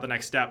figuring out the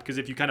next step. Because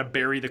if you kind of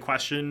bury the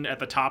question at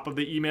the top of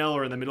the email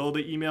or in the middle of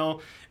the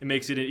email, it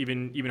makes it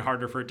even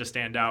harder for it to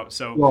stand out.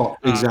 So Well,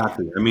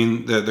 exactly. I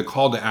mean, the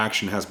call to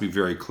action has to be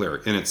very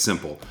clear, and it's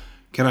simple.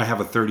 Can I have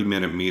a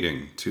 30-minute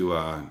meeting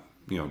to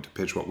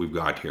pitch what we've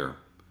got here,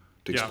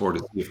 to yeah. explore to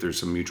see if there's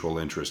some mutual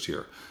interest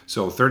here?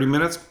 So 30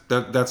 minutes,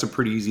 that's a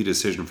pretty easy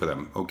decision for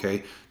them.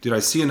 Okay, did I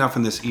see enough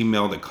in this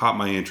email that caught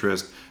my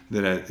interest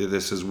that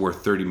this is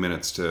worth 30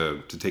 minutes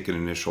to take an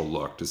initial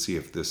look to see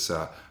if this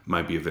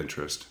might be of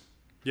interest?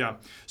 Yeah.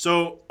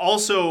 So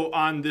also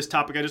on this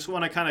topic, I just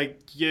want to kind of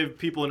give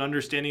people an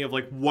understanding of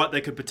like what they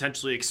could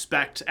potentially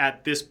expect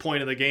at this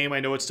point of the game.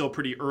 I know it's still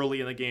pretty early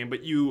in the game,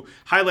 but you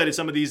highlighted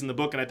some of these in the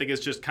book, and I think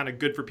it's just kind of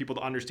good for people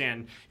to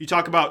understand. You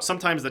talk about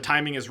sometimes the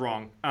timing is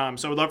wrong.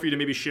 So I would love for you to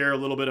maybe share a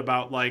little bit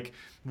about like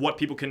what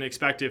people can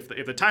expect if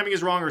the timing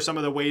is wrong, or some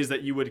of the ways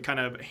that you would kind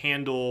of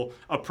handle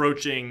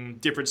approaching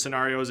different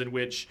scenarios in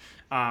which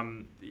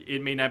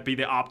it may not be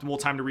the optimal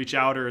time to reach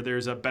out, or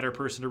there's a better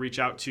person to reach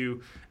out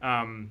to.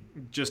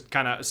 Just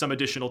kind of some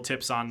additional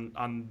tips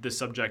on this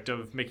subject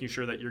of making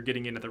sure that you're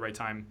getting in at the right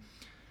time.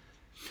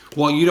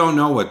 Well, you don't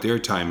know what their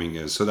timing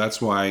is, so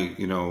that's why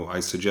I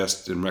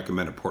suggest and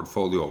recommend a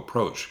portfolio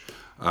approach.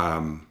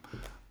 Um,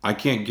 I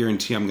can't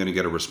guarantee I'm going to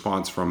get a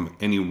response from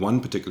any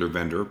one particular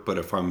vendor, but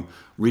if I'm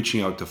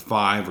reaching out to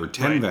 5 or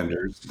 10 Right.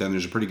 vendors, then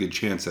there's a pretty good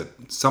chance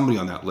that somebody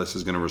on that list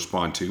is going to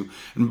respond to.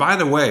 And by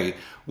the way,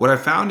 what I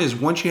found is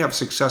once you have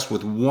success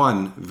with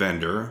one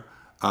vendor,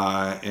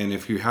 and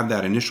if you have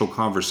that initial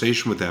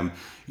conversation with them,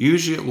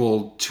 usually it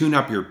will tune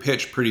up your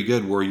pitch pretty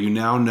good where you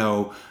now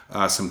know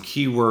some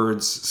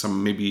keywords,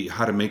 some maybe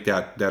how to make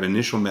that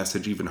initial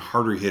message even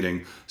harder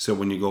hitting. So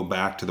when you go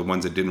back to the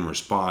ones that didn't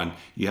respond,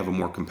 you have a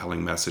more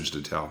compelling message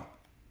to tell.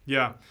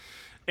 Yeah.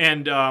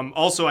 And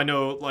also, I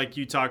know like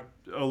you talked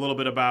a little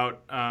bit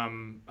about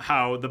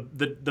how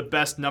the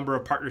best number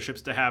of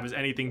partnerships to have is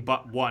anything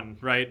but one,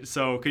 right?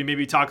 So can you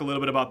maybe talk a little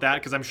bit about that?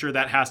 Because I'm sure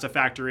that has to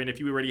factor in if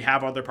you already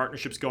have other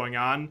partnerships going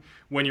on.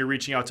 When you're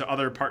reaching out to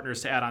other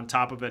partners to add on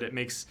top of it, it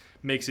makes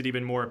it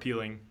even more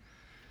appealing.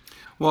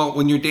 Well,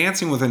 when you're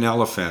dancing with an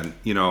elephant,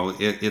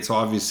 it's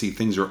obviously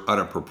things are out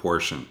of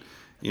proportion,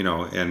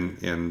 and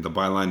the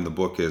byline in the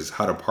book is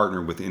how to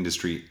partner with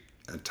industry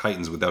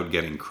titans without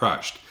getting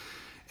crushed.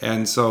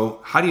 And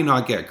so, how do you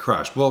not get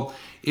crushed? Well,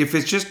 if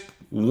it's just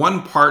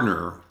one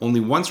partner,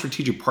 only one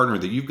strategic partner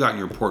that you've got in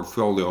your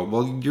portfolio,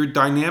 well, your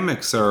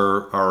dynamics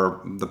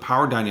are the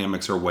power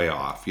dynamics are way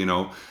off.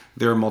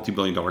 They're a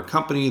multi-billion-dollar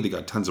company. They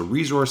got tons of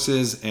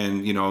resources,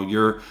 and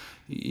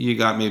you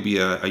got maybe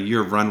a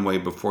year of runway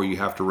before you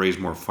have to raise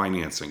more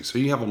financing. So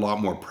you have a lot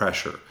more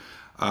pressure.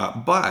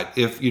 But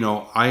if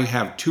I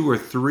have 2 or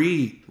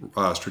 3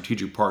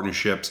 strategic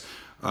partnerships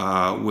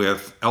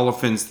with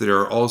elephants that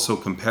are also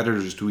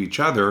competitors to each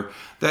other,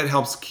 that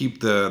helps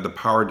keep the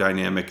power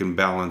dynamic and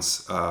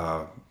balance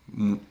at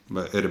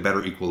a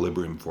better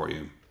equilibrium for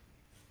you.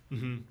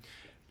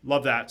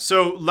 Love that.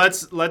 So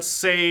let's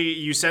say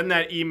you send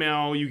that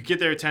email, you get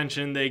their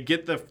attention, they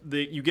get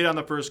you get on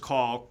the first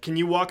call. Can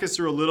you walk us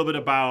through a little bit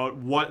about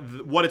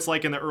what it's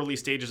like in the early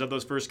stages of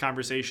those first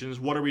conversations?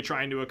 What are we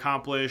trying to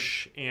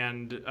accomplish,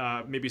 and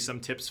maybe some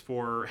tips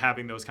for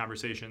having those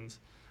conversations?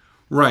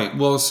 Right.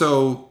 Well,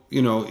 so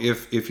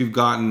if you've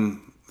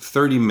gotten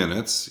 30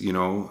 minutes, if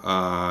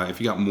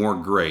you got more,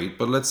 great.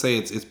 But let's say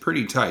it's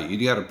pretty tight.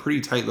 You got a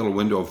pretty tight little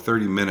window of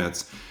 30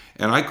 minutes.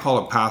 And I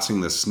call it passing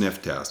the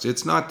sniff test.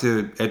 It's not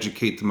to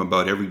educate them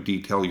about every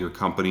detail of your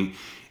company.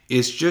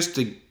 It's just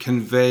to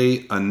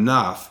convey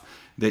enough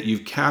that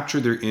you've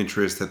captured their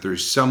interest, that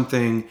there's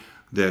something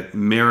that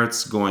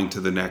merits going to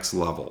the next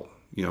level,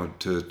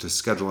 to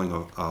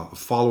scheduling a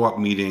follow-up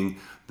meeting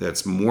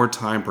that's more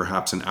time,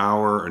 perhaps an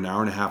hour and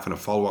a half in a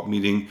follow-up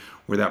meeting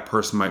where that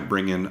person might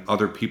bring in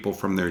other people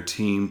from their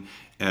team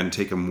and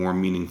take a more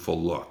meaningful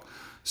look.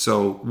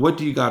 So what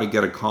do you got to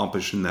get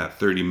accomplished in that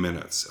 30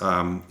 minutes?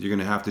 You're going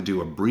to have to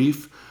do a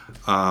brief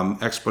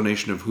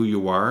explanation of who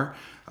you are,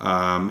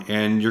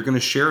 and you're going to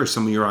share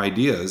some of your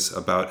ideas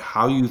about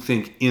how you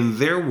think in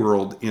their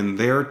world, in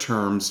their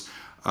terms,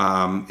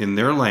 in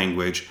their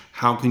language,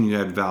 how can you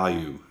add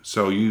value?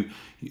 So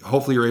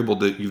hopefully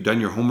you've done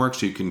your homework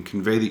so you can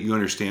convey that you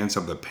understand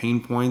some of the pain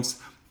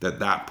points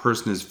that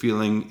person is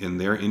feeling in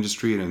their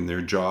industry and in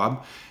their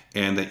job,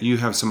 and that you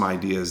have some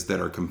ideas that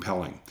are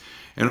compelling.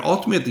 And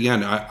ultimately at the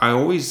end, I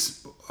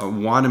always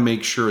want to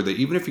make sure that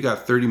even if you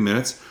got 30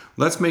 minutes,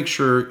 let's make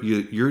sure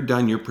you're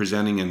done, you're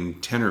presenting in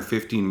 10 or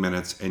 15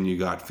 minutes, and you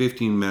got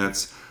 15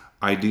 minutes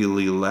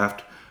ideally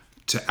left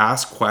to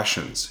ask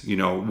questions.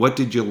 What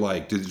did you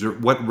like?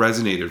 What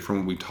resonated from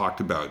what we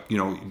talked about?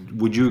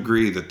 Would you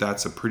agree that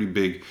that's a pretty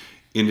big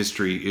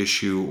industry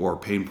issue or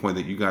pain point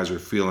that you guys are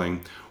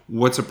feeling?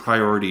 What's a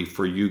priority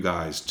for you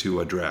guys to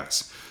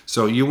address?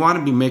 So you want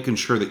to be making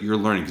sure that you're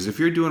learning, because if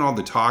you're doing all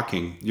the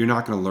talking, you're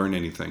not going to learn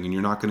anything, and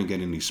you're not going to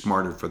get any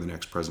smarter for the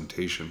next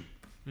presentation.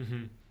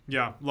 Mm-hmm.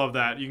 Yeah, love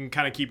that. You can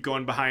kind of keep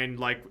going behind,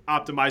 like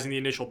optimizing the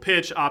initial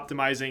pitch, I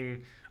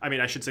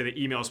should say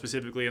the email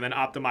specifically, and then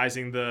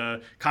optimizing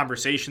the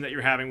conversation that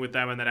you're having with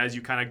them. And then as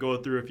you kind of go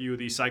through a few of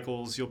these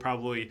cycles, you'll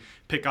probably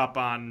pick up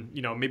on,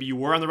 maybe you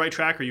were on the right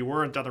track or you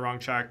weren't on the wrong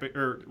track,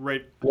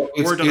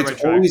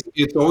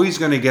 It's always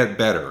going to get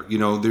better.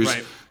 There's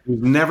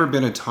never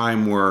been a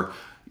time where,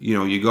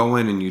 you go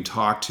in and you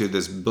talk to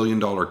this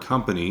billion-dollar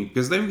company,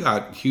 because they've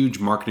got huge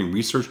marketing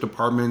research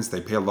departments. They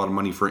pay a lot of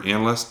money for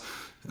analysts.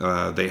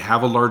 They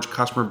have a large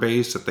customer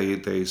base that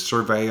they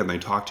survey and they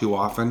talk to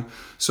often.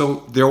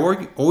 So they're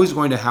always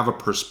going to have a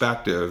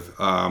perspective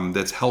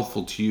that's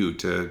helpful to you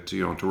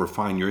to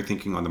refine your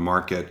thinking on the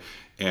market.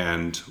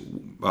 And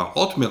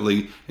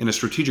ultimately, in a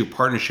strategic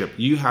partnership,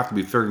 you have to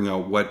be figuring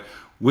out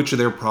which of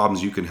their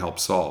problems you can help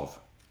solve.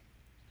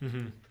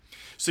 Mm-hmm.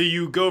 So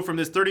you go from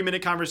this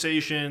 30-minute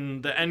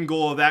conversation, the end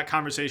goal of that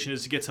conversation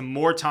is to get some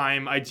more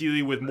time,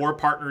 ideally with more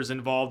partners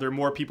involved or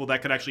more people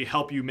that could actually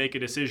help you make a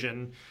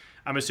decision.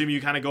 I'm assuming you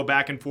kind of go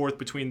back and forth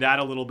between that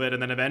a little bit, and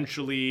then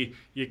eventually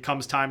it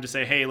comes time to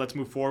say, hey, let's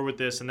move forward with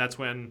this, and that's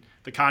when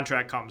the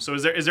contract comes. So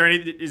is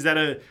that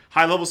a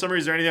high-level summary?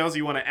 Is there anything else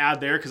you want to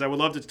add there? Because I would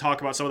love to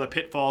talk about some of the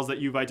pitfalls that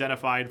you've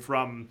identified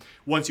from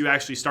once you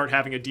actually start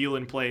having a deal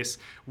in place,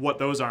 what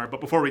those are.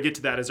 But before we get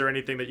to that, is there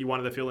anything that you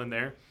wanted to fill in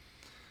there?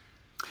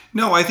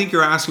 No, I think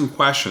you're asking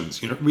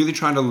questions, really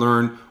trying to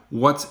learn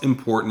what's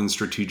important and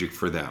strategic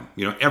for them.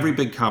 Every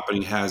big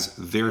company has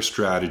their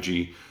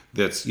strategy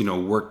that's,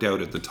 worked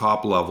out at the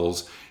top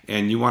levels,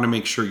 and you want to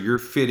make sure you're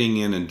fitting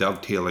in and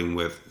dovetailing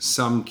with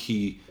some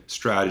key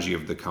strategy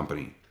of the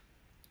company.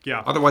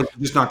 Yeah. Otherwise,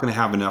 you're just not going to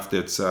have enough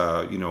that's,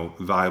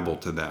 valuable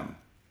to them.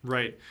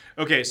 Right.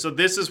 Okay, so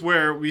this is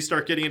where we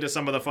start getting into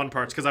some of the fun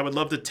parts, because I would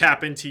love to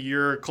tap into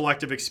your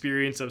collective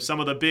experience of some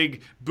of the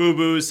big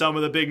boo-boos, some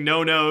of the big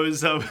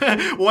no-nos.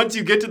 Once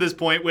you get to this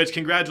point, which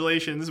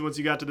congratulations, once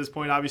you got to this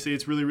point, obviously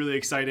it's really, really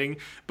exciting.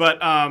 But,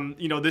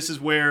 this is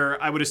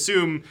where I would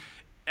assume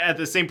at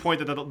the same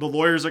point that the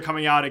lawyers are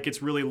coming out, it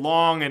gets really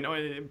long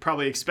and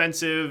probably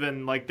expensive,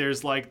 and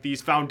there's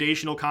these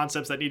foundational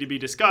concepts that need to be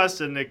discussed,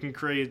 and it can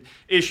create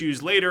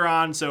issues later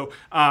on. So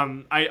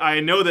I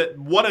know that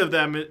one of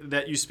them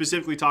that you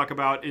specifically talk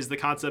about is the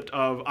concept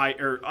of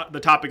the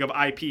topic of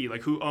IP,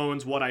 like who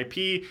owns what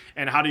IP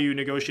and how do you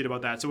negotiate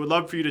about that. So we'd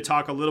love for you to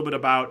talk a little bit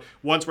about,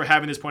 once we're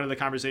having this point of the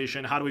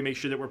conversation, how do we make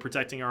sure that we're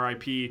protecting our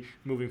IP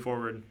moving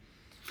forward?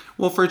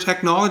 Well, for a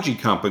technology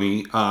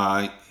company,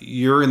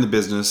 you're in the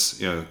business,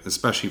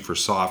 especially for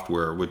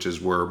software, which is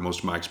where most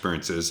of my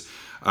experience is.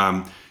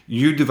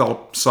 You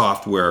develop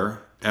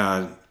software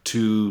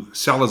to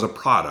sell as a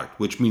product,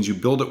 which means you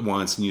build it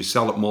once and you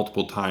sell it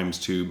multiple times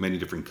to many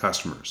different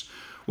customers.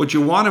 What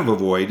you want to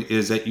avoid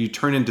is that you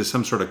turn into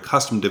some sort of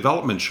custom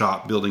development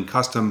shop building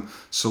custom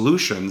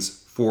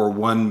solutions for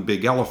one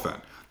big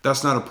elephant.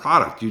 That's not a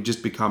product. You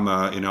just become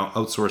a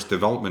outsourced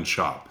development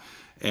shop.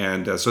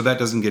 And so that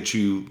doesn't get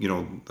you,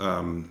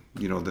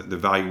 the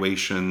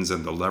valuations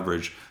and the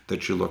leverage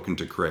that you're looking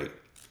to create.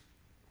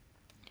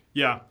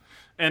 Yeah.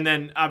 And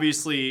then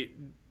obviously,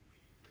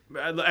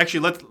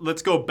 actually,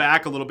 let's go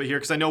back a little bit here,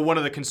 because I know one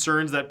of the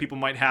concerns that people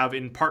might have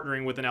in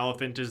partnering with an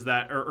elephant is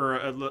that,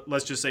 or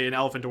let's just say an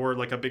elephant or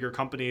like a bigger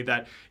company,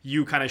 that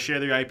you kind of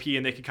share their IP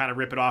and they can kind of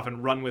rip it off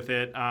and run with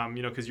it,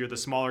 because you're the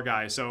smaller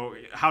guy. So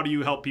how do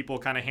you help people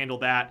kind of handle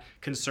that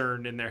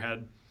concern in their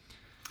head?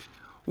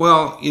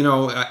 Well,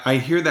 I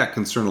hear that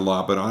concern a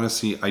lot, but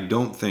honestly, I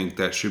don't think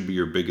that should be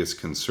your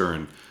biggest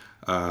concern.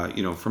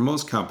 For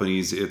most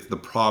companies, the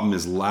problem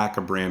is lack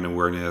of brand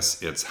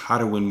awareness. It's how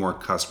to win more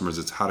customers.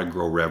 It's how to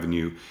grow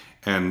revenue.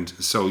 And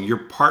so you're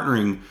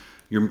partnering,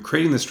 you're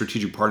creating the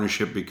strategic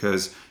partnership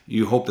because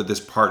you hope that this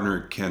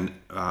partner can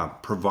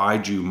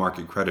provide you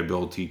market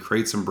credibility,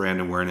 create some brand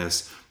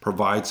awareness,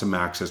 provide some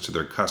access to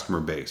their customer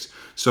base.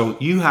 So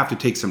you have to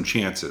take some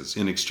chances.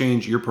 In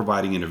exchange, you're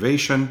providing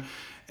innovation.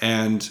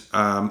 And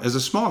as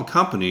a small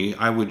company,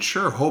 I would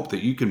sure hope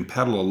that you can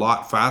pedal a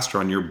lot faster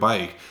on your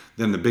bike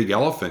than the big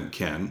elephant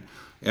can.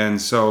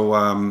 And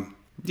so,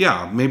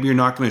 yeah, maybe you're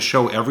not going to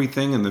show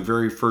everything in the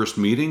very first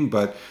meeting,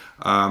 but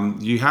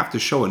you have to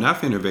show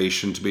enough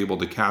innovation to be able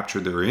to capture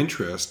their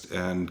interest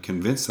and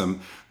convince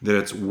them that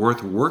it's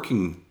worth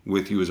working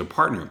with you as a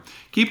partner.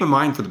 Keep in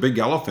mind, for the big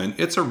elephant,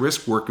 it's a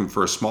risk working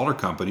for a smaller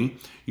company.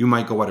 You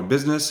might go out of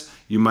business.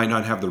 You might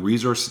not have the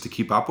resources to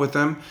keep up with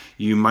them.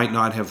 You might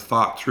not have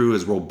thought through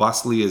as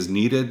robustly as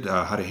needed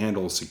how to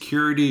handle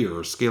security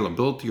or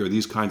scalability or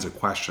these kinds of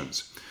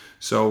questions.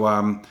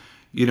 So,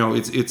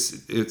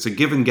 it's a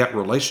give and get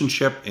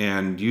relationship,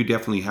 and you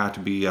definitely have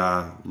to be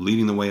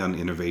leading the way on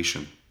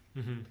innovation.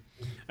 Mm-hmm.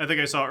 I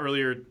think I saw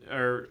earlier,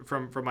 or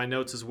from my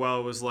notes as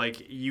well, was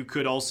like you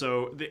could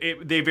also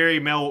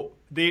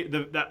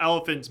the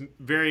elephants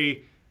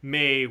very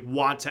may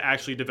want to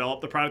actually develop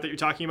the product that you're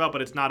talking about,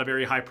 but it's not a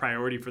very high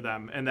priority for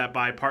them, and that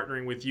by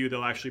partnering with you,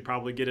 they'll actually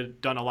probably get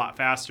it done a lot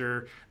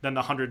faster than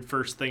the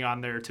 101st thing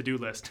on their to-do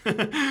list.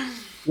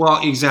 Well,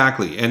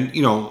 exactly. And,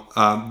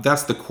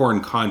 that's the core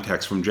and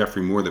context from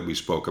Jeffrey Moore that we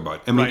spoke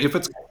about. I mean, Right. if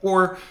it's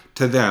core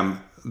to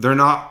them, they're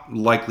not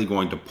likely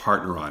going to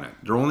partner on it.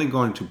 They're only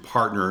going to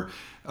partner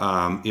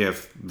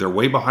if they're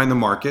way behind the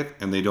market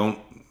and they don't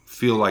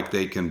feel like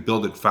they can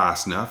build it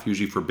fast enough.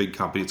 Usually for a big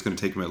company, it's going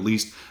to take them at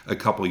least a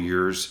couple of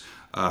years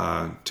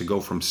to go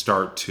from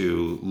start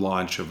to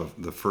launch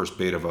of the first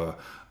beta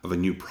of a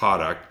new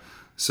product.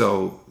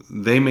 So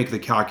they make the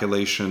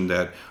calculation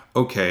that,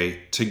 okay,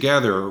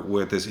 together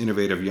with this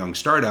innovative young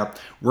startup,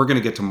 we're going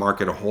to get to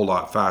market a whole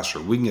lot faster.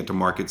 We can get to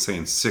market, say,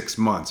 in 6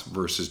 months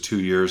versus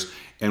 2 years.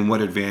 And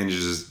what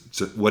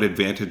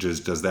advantages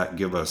does that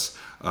give us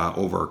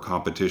over our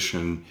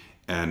competition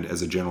and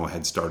as a general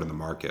head start in the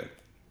market?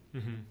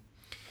 Mm-hmm.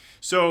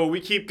 So we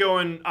keep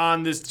going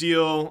on this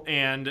deal,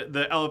 and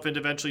the elephant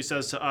eventually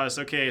says to us,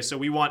 "Okay, so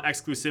we want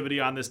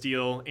exclusivity on this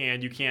deal,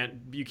 and you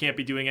can't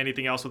be doing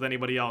anything else with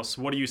anybody else."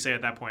 What do you say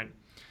at that point?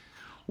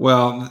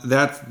 Well,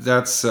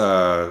 that's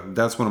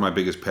one of my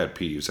biggest pet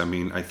peeves. I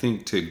mean, I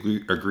think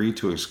to agree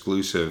to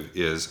exclusive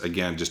is,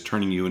 again, just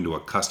turning you into a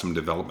custom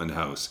development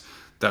house.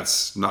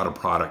 That's not a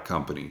product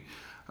company.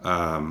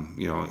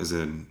 As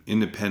an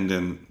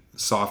independent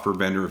software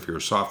vendor, if you're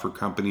a software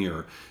company,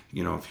 or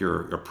if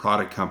you're a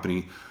product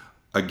company,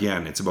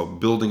 again, it's about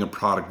building a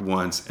product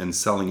once and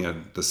selling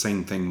it the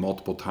same thing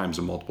multiple times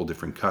to multiple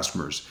different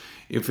customers.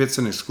 If it's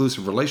an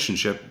exclusive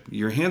relationship,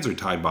 your hands are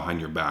tied behind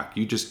your back.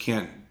 You just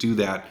can't do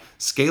that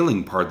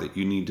scaling part that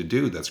you need to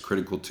do that's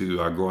critical to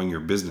growing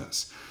your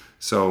business.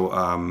 So,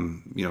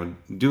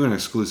 doing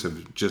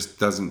exclusive just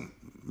doesn't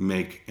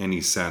make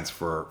any sense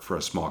for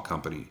a small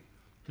company.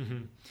 Mm-hmm.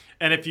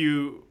 And if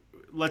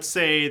let's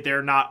say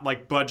they're not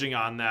like budging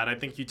on that, I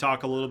think you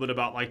talk a little bit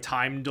about like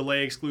time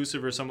delay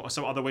exclusive or some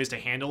other ways to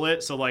handle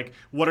it. So like,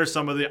 what are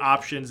some of the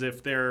options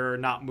if they're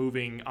not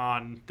moving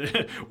on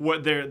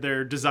what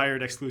their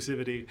desired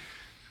exclusivity?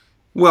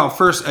 Well,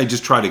 first, I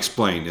just try to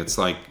explain. It's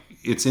like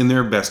it's in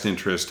their best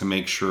interest to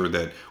make sure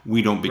that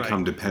we don't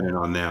become Right. dependent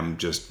on them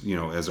just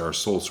as our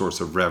sole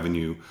source of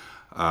revenue.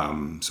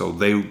 So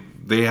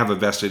they have a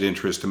vested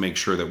interest to make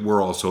sure that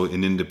we're also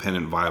an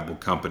independent, viable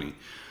company.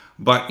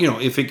 But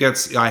if it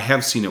gets, I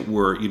have seen it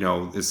where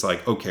it's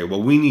like, okay,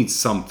 well, we need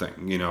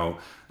something.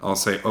 I'll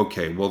say,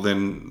 okay, well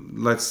then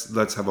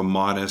let's have a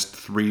modest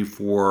 3,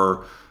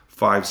 4,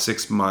 5,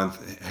 6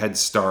 month head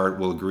start.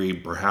 We'll agree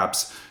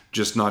perhaps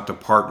just not to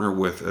partner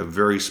with a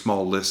very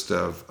small list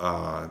of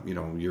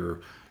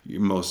your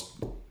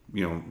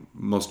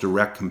most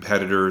direct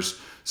competitors.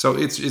 So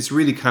it's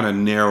really kind of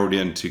narrowed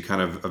into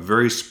kind of a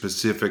very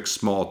specific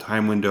small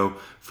time window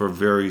for a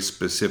very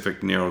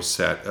specific narrow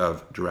set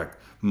of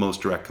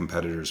most direct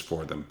competitors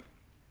for them.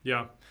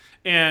 Yeah.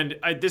 And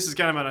this is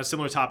kind of on a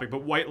similar topic,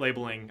 but white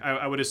labeling,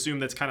 I would assume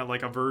that's kind of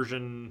like a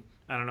version.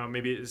 I don't know.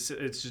 Maybe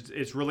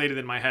it's related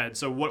in my head.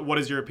 So what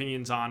is your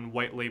opinions on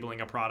white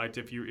labeling a product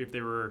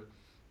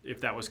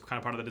if that was kind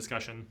of part of the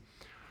discussion?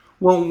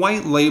 Well,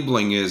 white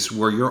labeling is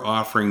where you're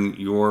offering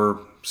your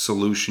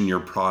solution,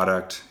 your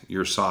product,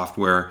 your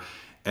software,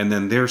 and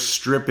then they're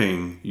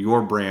stripping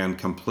your brand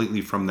completely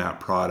from that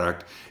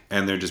product,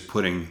 and they're just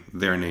putting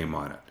their name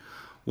on it.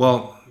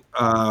 Well,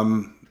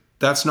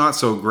 that's not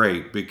so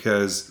great,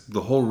 because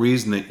the whole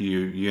reason that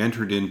you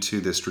entered into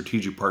the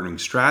strategic partnering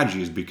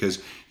strategy is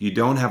because you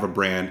don't have a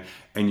brand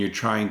and you're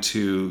trying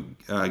to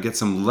get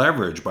some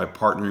leverage by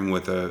partnering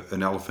with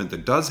an elephant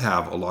that does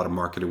have a lot of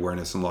market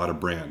awareness and a lot of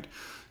brand.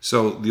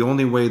 So the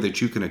only way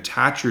that you can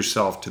attach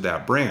yourself to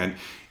that brand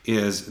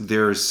is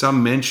there is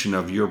some mention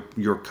of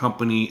your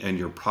company and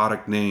your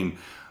product name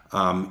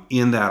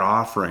in that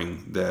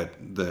offering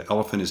that the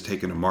elephant is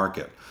taking to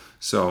market.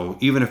 So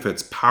even if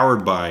it's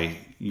powered by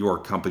your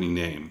company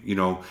name,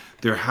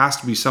 there has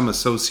to be some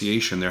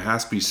association. There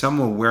has to be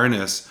some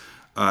awareness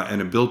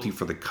an ability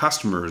for the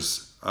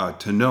customers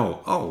to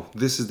know, oh,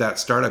 this is that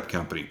startup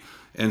company.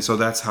 And so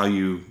that's how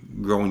you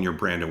grow in your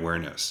brand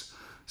awareness.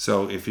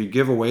 So if you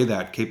give away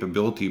that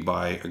capability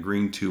by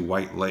agreeing to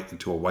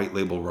a white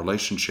label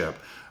relationship,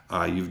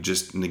 you've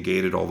just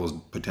negated all those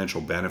potential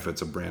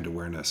benefits of brand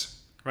awareness.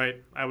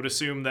 Right. I would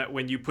assume that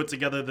when you put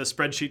together the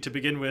spreadsheet to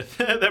begin with,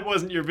 that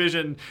wasn't your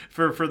vision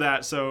for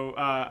that. So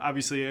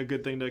obviously a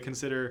good thing to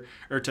consider,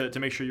 or to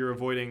make sure you're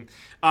avoiding.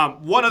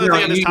 One other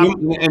thing on this topic.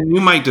 And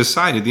you might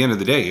decide at the end of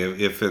the day,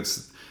 if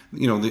it's,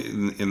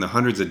 in the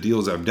hundreds of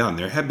deals I've done,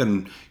 there have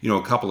been,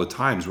 a couple of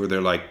times where they're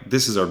like,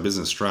 this is our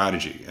business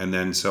strategy. And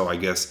then so I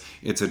guess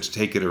it's a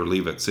take it or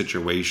leave it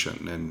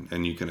situation,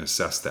 and you can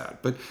assess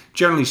that. But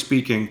generally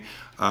speaking,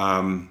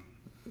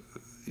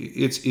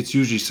 it's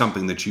usually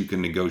something that you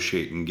can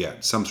negotiate and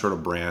get some sort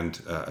of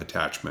brand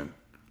attachment.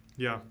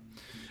 Yeah.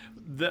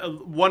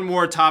 One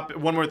more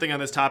thing on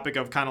this topic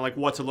of kind of like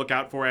what to look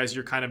out for as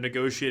you're kind of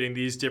negotiating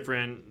these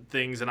different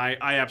things. And I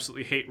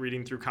absolutely hate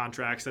reading through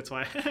contracts. That's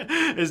why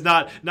it's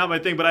not my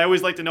thing. But I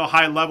always like to know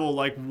high level,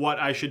 like what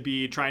I should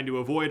be trying to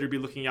avoid or be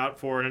looking out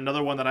for. And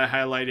another one that I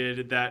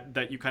highlighted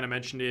that you kind of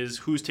mentioned is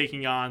who's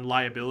taking on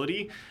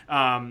liability.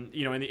 In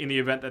the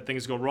event that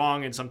things go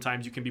wrong, and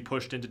sometimes you can be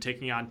pushed into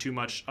taking on too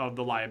much of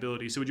the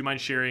liability. So would you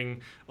mind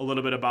sharing a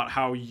little bit about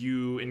how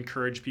you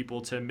encourage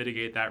people to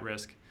mitigate that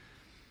risk?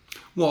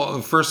 Well,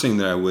 the first thing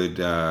that I would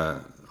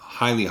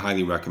highly,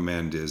 highly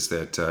recommend is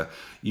that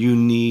you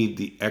need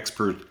the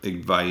expert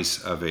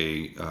advice of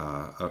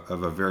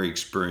a very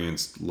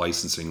experienced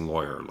licensing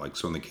lawyer. Like,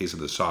 so in the case of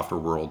the software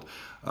world,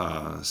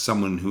 a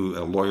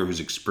lawyer who's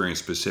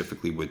experienced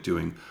specifically with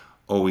doing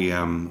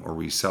OEM or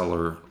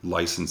reseller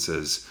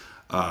licenses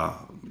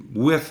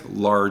with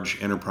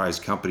large enterprise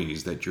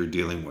companies that you're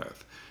dealing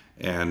with.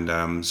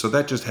 And so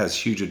that just has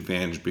huge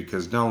advantage,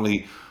 because not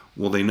only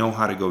will they know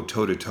how to go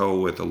toe-to-toe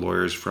with the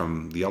lawyers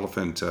from the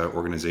Elephant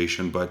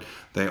organization, but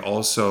they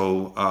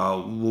also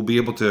will be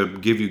able to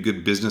give you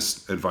good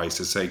business advice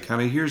to say,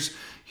 kind of, here's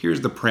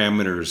the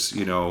parameters,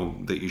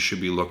 that you should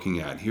be looking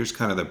at. Here's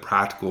kind of the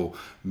practical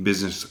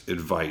business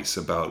advice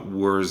about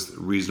where's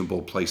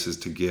reasonable places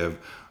to give,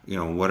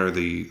 what are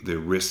the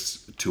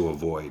risks to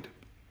avoid.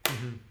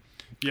 Mm-hmm.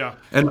 Yeah.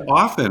 And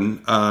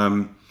often,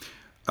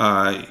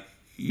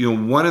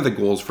 one of the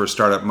goals for a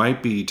startup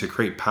might be to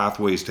create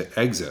pathways to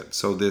exit.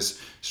 So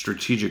this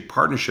strategic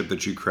partnership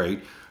that you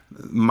create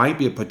might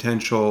be a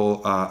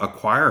potential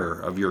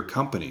acquirer of your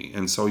company.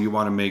 And so you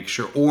want to make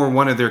sure, or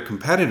one of their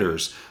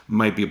competitors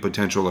might be a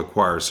potential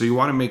acquirer. So you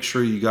want to make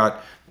sure you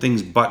got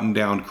things buttoned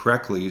down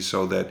correctly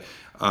so that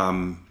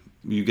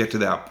you get to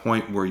that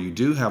point where you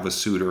do have a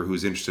suitor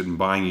who's interested in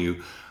buying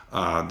you.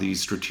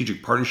 These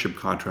strategic partnership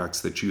contracts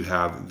that you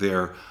have,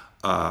 they're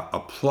a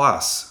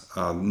plus,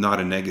 not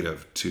a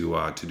negative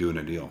to doing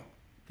a deal.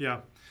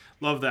 Yeah.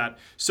 Love that.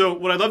 So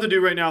what I'd love to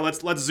do right now,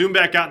 let's zoom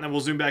back out and then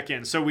we'll zoom back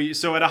in. So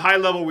at a high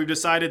level, we've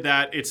decided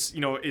that it's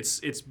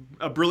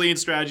a brilliant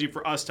strategy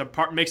for us to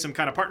make some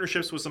kind of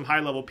partnerships with some high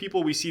level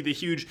people. We see the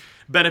huge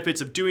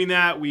benefits of doing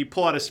that. We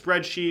pull out a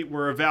spreadsheet.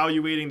 We're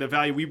evaluating the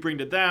value we bring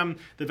to them,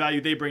 the value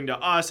they bring to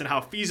us, and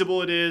how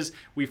feasible it is.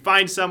 We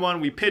find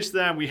someone, we pitch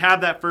them, we have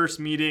that first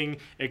meeting.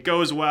 It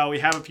goes well. We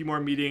have a few more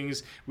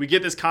meetings. We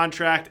get this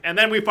contract, and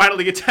then we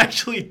finally get to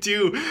actually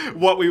do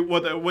what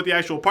the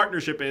actual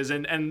partnership is.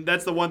 And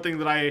that's the one thing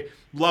that I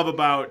love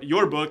about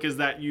your book, is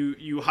that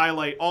you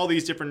highlight all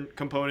these different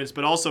components,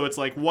 but also it's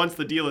like, once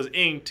the deal is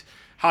inked,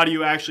 how do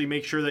you actually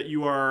make sure that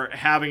you are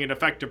having an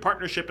effective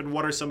partnership, and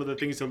what are some of the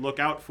things to look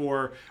out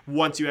for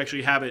once you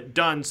actually have it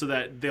done, so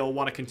that they'll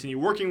want to continue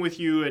working with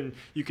you and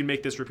you can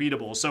make this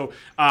repeatable. So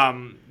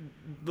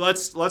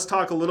let's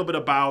talk a little bit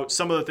about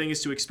some of the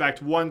things to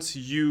expect once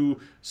you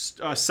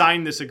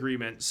sign this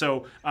agreement.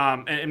 So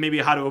and maybe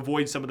how to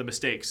avoid some of the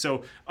mistakes.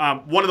 So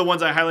one of the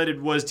ones I highlighted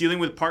was dealing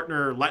with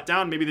partner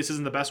letdown. Maybe this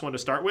isn't the best one to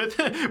start with,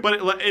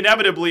 but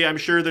inevitably, I'm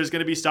sure there's going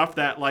to be stuff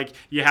that, like,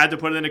 you had to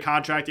put it in a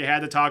contract, you had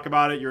to talk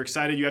about it, you're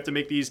excited, you have to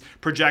make these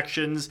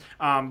projections,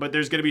 but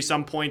there's going to be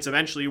some points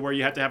eventually where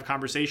you have to have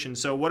conversations.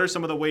 So what are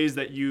some of the ways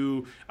that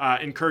you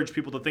encourage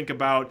people to think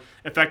about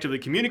effectively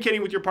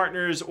communicating with your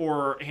partners,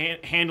 or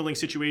handling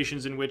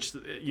situations in which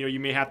you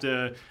may have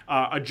to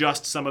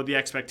adjust some of the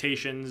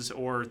expectations,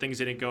 or things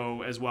didn't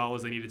go as well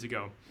as they needed to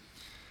go?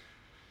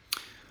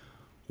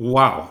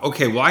 Wow.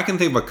 Okay. Well, I can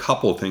think of a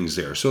couple things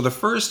there. So the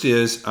first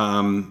is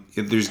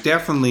there's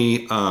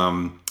definitely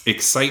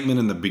excitement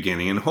in the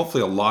beginning, and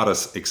hopefully a lot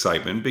of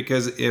excitement,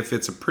 because if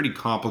it's a pretty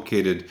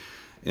complicated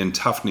and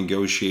tough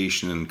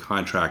negotiation and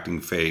contracting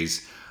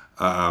phase,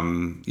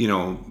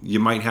 you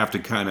might have to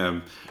kind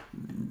of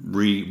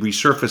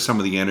resurface some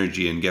of the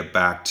energy and get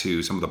back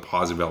to some of the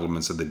positive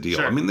elements of the deal.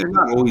 Sure. I mean, they're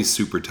not always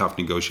super tough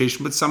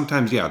negotiation, but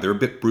sometimes, yeah, they're a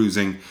bit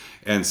bruising.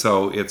 And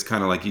so it's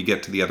kind of like you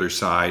get to the other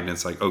side and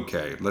it's like,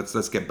 okay,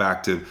 let's get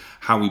back to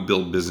how we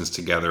build business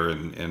together,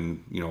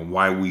 and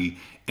why we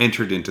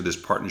entered into this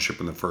partnership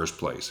in the first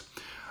place.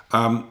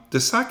 The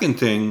second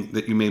thing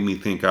that you made me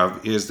think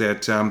of is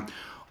that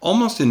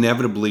almost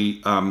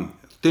inevitably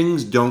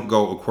things don't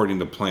go according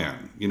to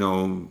plan.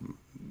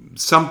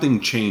 something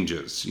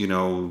changes.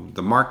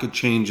 The market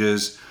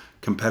changes,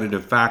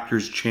 competitive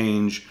factors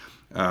change,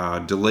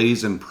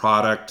 delays in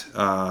product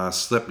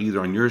slip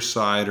either on your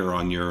side or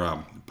on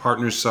your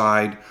partner's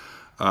side.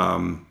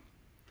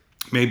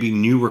 Maybe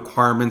new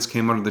requirements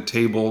came onto the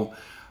table.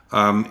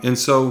 And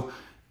so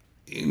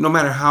no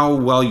matter how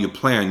well you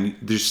plan,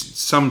 there's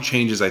some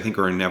changes I think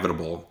are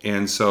inevitable.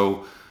 And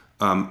so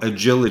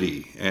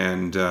agility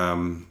and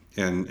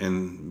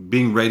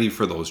being ready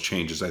for those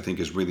changes I think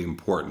is really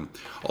important.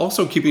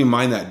 Also keeping in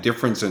mind that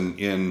difference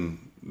in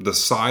the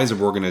size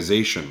of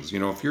organizations.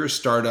 If you're a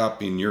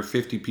startup and you're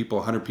 50 people,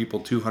 100 people,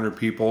 200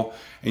 people,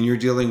 and you're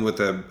dealing with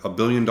a $1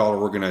 billion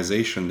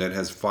organization that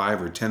has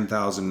 5 or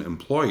 10,000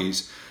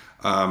 employees,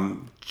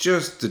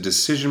 just the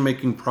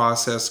decision-making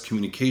process,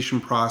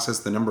 communication process,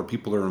 the number of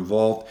people that are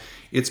involved,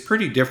 it's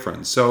pretty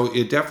different. So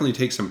it definitely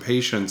takes some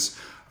patience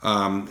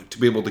to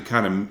be able to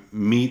kind of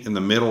meet in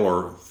the middle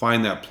or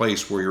find that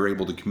place where you're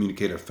able to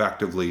communicate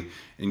effectively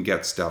and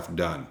get stuff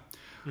done.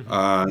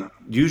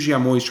 Usually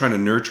I'm always trying to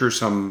nurture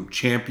some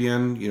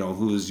champion,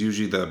 who is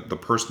usually the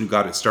person who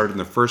got it started in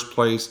the first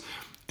place.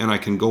 And I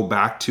can go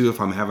back to if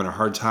I'm having a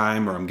hard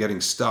time or I'm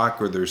getting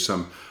stuck or there's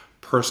some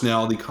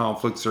personality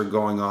conflicts are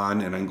going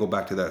on, and I can go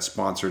back to that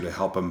sponsor to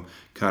help them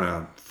kind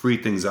of free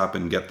things up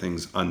and get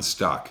things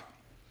unstuck.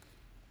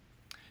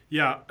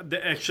 Yeah,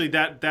 actually,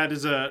 that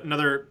is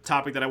another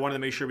topic that I wanted to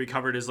make sure we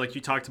covered is like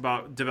you talked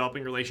about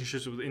developing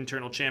relationships with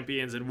internal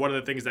champions. And one of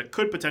the things that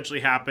could potentially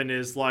happen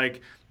is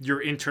like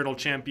your internal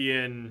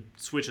champion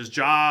switches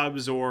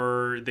jobs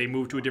or they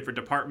move to a different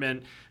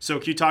department. So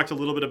can you talk a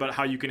little bit about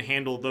how you can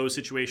handle those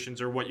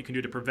situations or what you can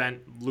do to prevent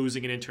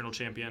losing an internal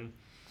champion?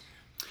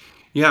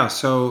 Yeah,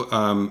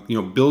 so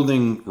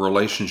building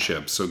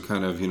relationships, so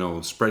kind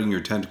of spreading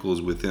your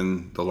tentacles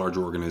within the large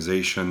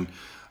organization,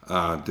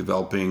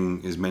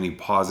 developing as many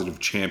positive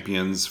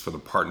champions for the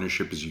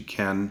partnership as you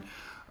can.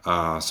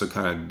 So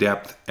kind of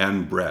depth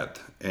and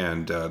breadth,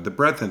 and the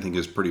breadth I think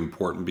is pretty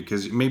important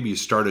because maybe you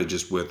started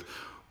just with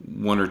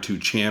 1 or 2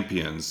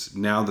 champions.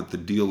 Now that the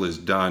deal is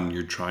done,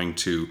 you're trying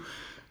to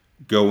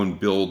go and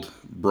build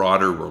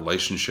broader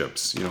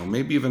relationships,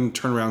 maybe even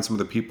turn around some of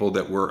the people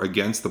that were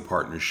against the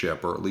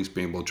partnership, or at least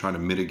be able to try to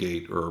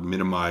mitigate or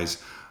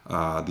minimize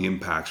the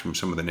impacts from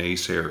some of the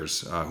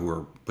naysayers who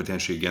are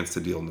potentially against the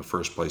deal in the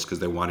first place because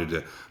they wanted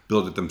to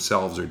build it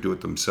themselves or do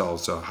it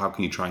themselves. So how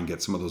can you try and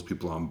get some of those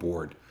people on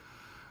board?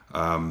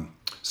 Broadening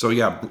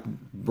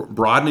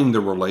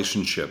the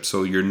relationship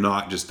so you're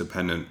not just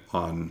dependent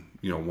on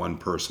one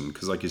person,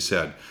 because like you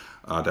said,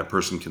 that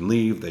person can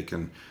leave, they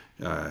can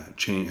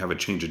have a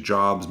change of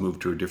jobs, move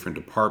to a different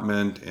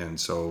department, and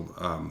so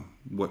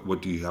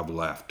what do you have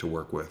left to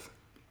work with?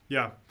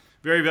 Yeah,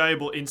 very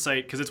valuable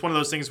insight because it's one of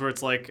those things where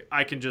it's like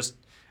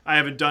I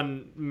haven't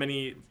done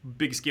many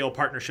big scale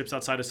partnerships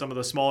outside of some of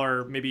the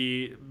smaller,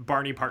 maybe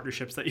Barney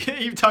partnerships that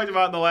you've talked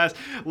about in the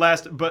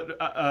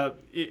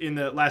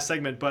last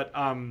segment. But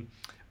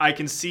I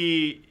can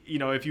see,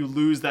 if you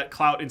lose that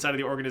clout inside of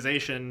the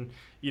organization,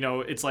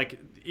 it's like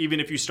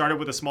even if you started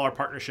with a smaller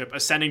partnership,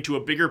 ascending to a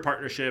bigger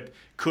partnership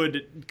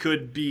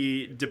could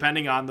be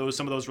depending on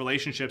some of those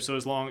relationships. So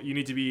as long you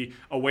need to be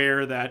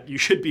aware that you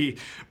should be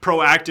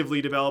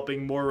proactively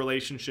developing more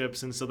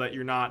relationships, and so that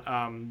you're not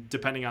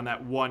depending on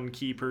that one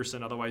key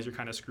person. Otherwise, you're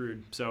kind of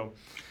screwed. So,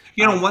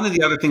 one of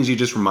the other things you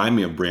just remind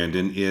me of,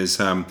 Brandon, is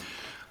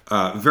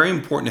very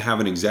important to have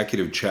an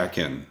executive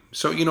check-in.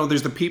 So,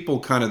 there's the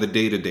people kind of the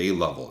day-to-day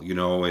level,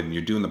 and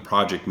you're doing the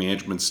project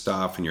management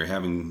stuff and you're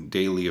having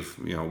daily,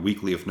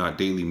 weekly, if not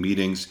daily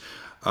meetings.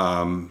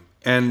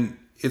 And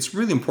it's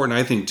really important,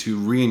 I think, to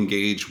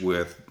re-engage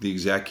with the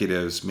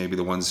executives, maybe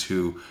the ones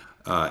who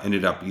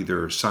ended up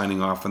either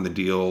signing off on the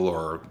deal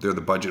or they're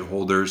the budget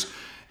holders.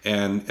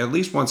 And at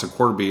least once a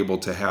quarter be able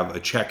to have a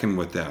check-in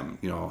with them.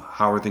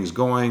 How are things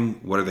going?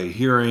 What are they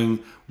hearing?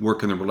 Where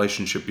can the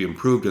relationship be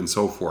improved, and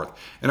so forth?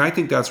 And I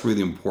think that's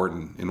really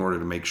important in order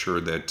to make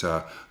sure that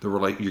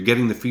you're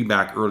getting the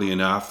feedback early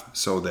enough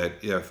so that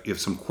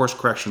if some course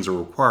corrections are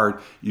required,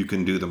 you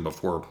can do them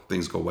before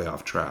things go way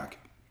off track.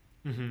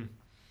 Mm-hmm.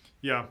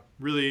 Yeah,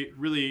 really,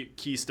 really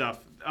key stuff.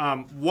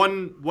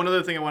 One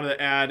other thing I wanted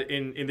to add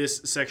in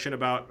this section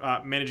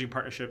about managing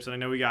partnerships, and I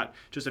know we got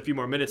just a few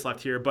more minutes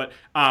left here, but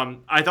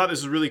I thought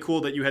this was really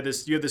cool that you had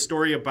this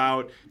story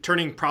about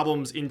turning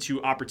problems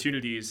into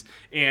opportunities,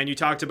 and you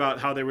talked about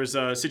how there was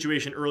a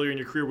situation earlier in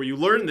your career where you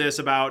learned this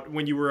about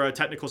when you were a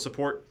technical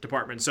support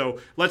department. So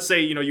let's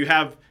say you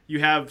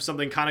have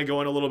something kind of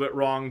going a little bit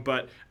wrong,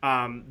 but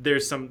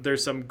there's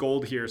some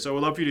gold here. So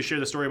I'd love for you to share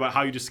the story about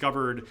how you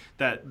discovered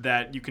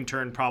that you can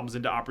turn problems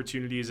into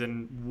opportunities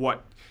and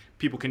what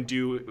people can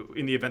do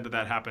in the event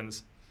that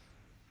happens.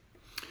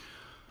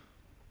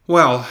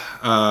 Well,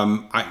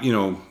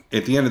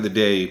 at the end of the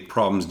day,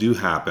 problems do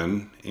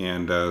happen,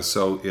 and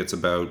so it's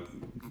about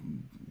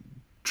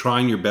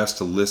trying your best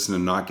to listen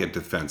and not get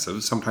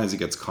defensive. Sometimes it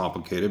gets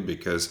complicated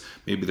because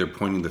maybe they're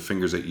pointing the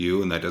fingers at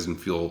you, and that doesn't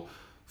feel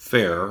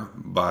fair.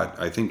 But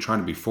I think trying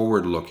to be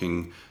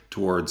forward-looking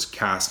towards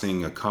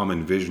casting a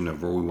common vision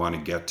of where we want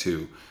to get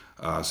to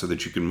so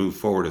that you can move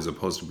forward as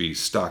opposed to be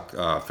stuck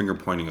finger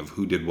pointing of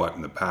who did what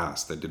in the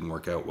past that didn't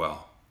work out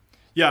well.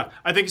 Yeah,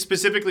 I think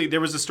specifically there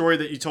was a story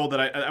that you told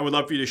that I would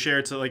love for you to share.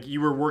 To like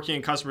you were working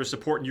in customer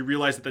support and you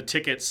realized that the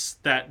tickets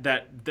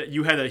that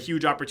you had a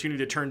huge opportunity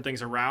to turn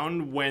things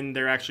around when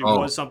there actually Oh,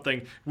 was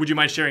something. Would you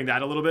mind sharing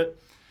that a little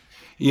bit?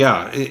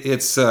 yeah,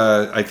 it's.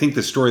 I think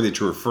the story that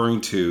you're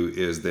referring to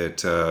is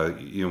that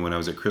when I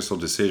was at Crystal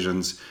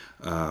Decisions,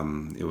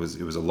 it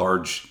was a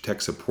large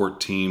tech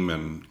support team,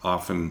 and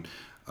often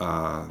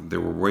there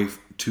were way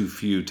too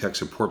few tech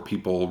support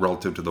people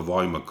relative to the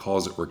volume of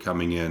calls that were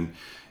coming in.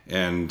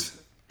 And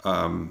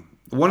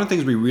one of the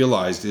things we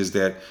realized is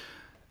that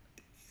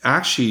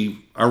actually,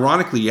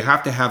 ironically, you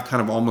have to have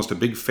kind of almost a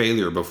big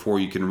failure before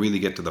you can really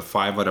get to the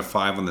 5 out of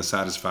 5 on the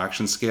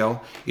satisfaction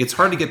scale. It's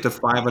hard to get to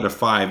 5 out of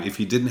 5 if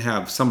you didn't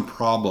have some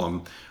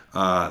problem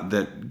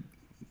that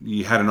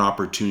you had an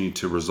opportunity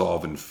to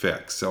resolve and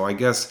fix. So I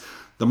guess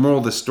the moral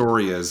of the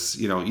story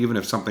is, even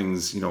if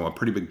something's, a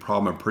pretty big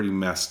problem or pretty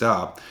messed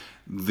up,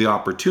 the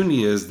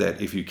opportunity is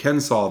that if you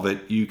can solve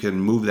it, you can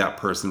move that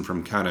person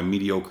from kind of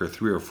mediocre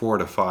 3 or 4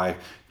 to 5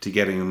 to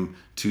getting them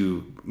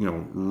to,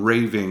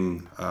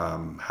 raving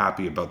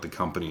happy about the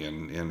company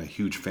and a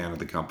huge fan of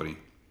the company.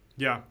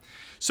 Yeah.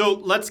 So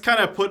let's kind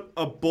of put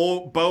a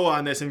bow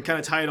on this and kind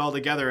of tie it all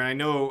together. And I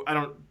know I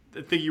don't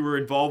think you were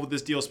involved with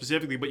this deal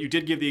specifically, but you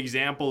did give the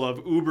example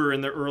of Uber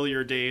in the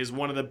earlier days.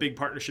 One of the big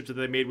partnerships that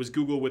they made was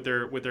Google with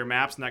their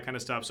maps and that kind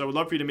of stuff. So I would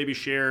love for you to maybe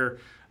share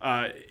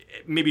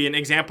maybe an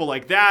example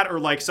like that, or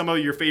like some of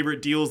your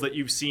favorite deals that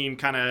you've seen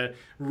kind of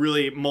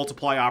really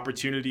multiply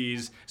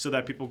opportunities so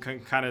that people can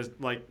kind of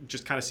like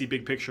just kind of see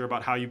big picture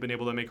about how you've been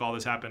able to make all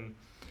this happen.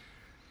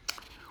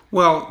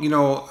 Well,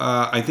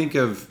 I think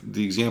of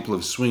the example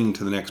of swinging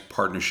to the next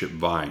partnership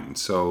vine.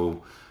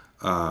 So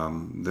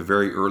the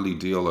very early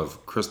deal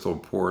of Crystal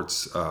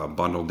Ports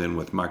bundled in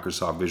with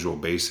Microsoft Visual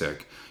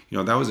Basic,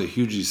 that was a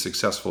hugely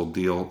successful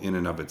deal in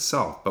and of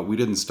itself. But we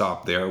didn't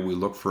stop there. We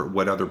looked for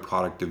what other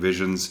product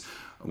divisions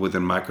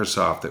within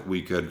Microsoft that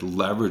we could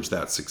leverage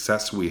that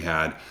success we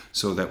had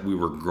so that we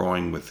were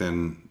growing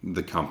within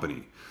the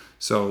company.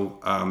 So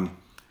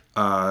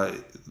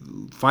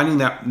finding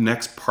that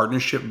next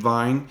partnership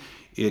vine,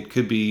 it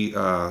could be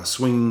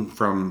swinging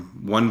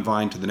from one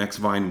vine to the next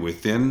vine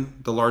within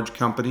the large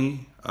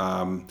company.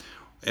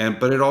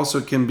 But it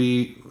also can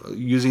be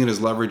using it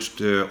as leverage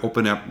to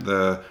open up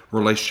the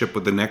relationship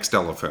with the next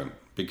elephant,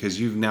 because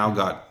you've now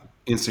got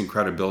instant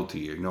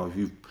credibility. If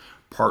you've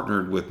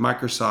partnered with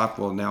Microsoft,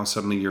 well, now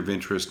suddenly you're of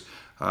interest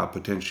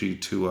potentially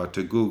to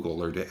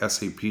Google or to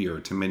SAP or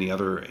to many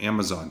other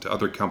Amazon, to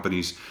other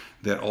companies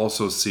that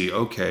also see,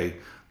 okay,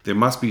 there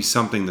must be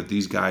something that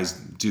these guys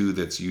do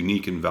that's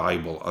unique and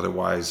valuable.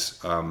 Otherwise,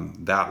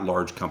 that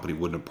large company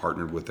wouldn't have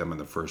partnered with them in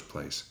the first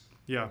place.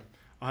 Yeah.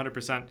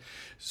 100%.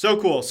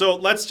 So cool. So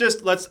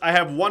I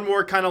have one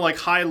more kind of like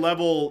high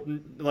level,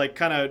 like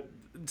kind of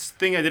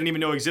thing I didn't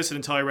even know existed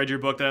until I read your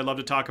book that I'd love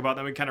to talk about.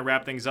 Then we kind of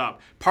wrap things up.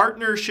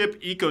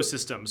 Partnership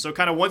ecosystem. So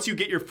kind of once you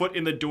get your foot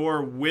in the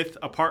door with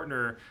a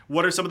partner,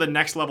 what are some of the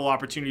next level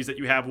opportunities that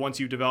you have once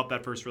you've developed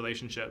that first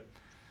relationship?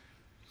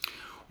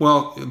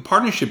 Well,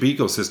 partnership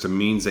ecosystem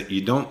means that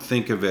you don't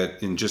think of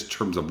it in just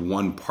terms of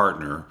one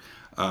partner.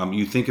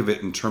 You think of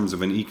it in terms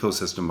of an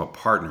ecosystem of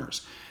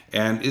partners.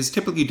 And it's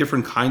typically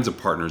different kinds of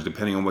partners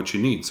depending on what you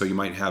need. So you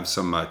might have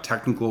some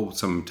technical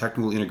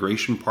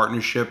integration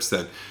partnerships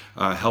that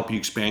help you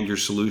expand your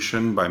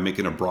solution by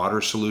making a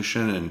broader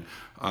solution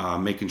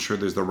and making sure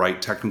there's the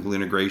right technical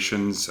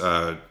integrations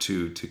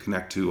to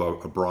connect to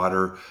a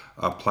broader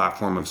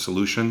platform of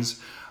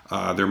solutions.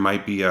 There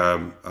might be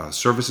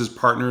services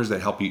partners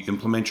that help you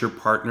implement your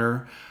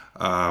partner.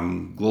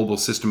 Global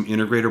system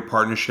integrator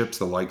partnerships,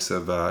 the likes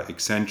of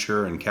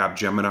Accenture and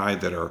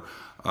Capgemini, that are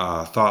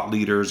thought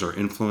leaders or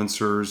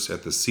influencers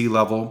at the C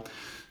level.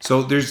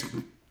 So there's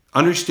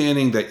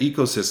understanding that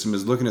ecosystem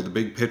is looking at the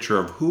big picture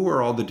of who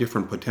are all the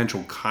different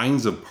potential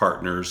kinds of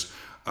partners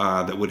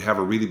that would have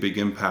a really big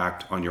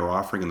impact on your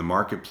offering in the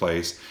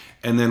marketplace.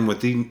 And then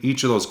within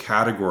each of those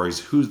categories,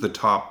 who's the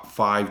top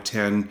 5,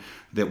 10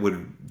 that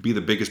would be the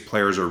biggest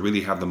players or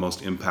really have the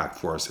most impact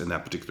for us in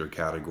that particular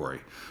category.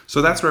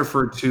 So that's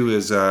referred to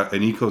as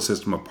an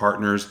ecosystem of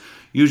partners.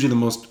 Usually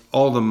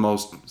all the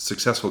most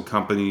successful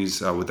companies,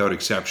 without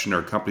exception,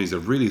 are companies that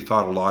have really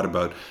thought a lot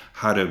about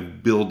how to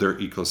build their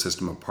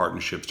ecosystem of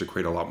partnerships to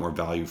create a lot more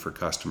value for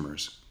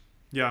customers.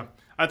 Yeah.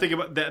 I think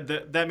about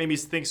that made me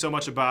think so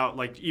much about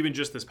like even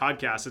just this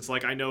podcast. It's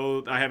like I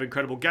know I have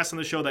incredible guests on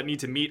the show that need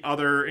to meet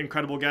other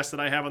incredible guests that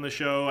I have on the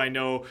show. I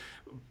know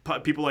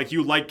people like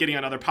you like getting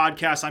on other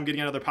podcasts. I'm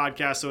getting on other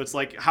podcasts. So it's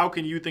like, how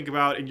can you think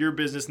about in your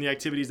business and the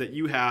activities that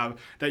you have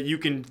that you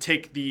can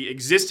take the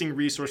existing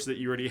resources that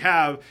you already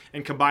have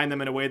and combine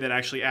them in a way that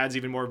actually adds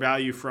even more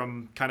value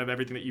from kind of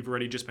everything that you've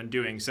already just been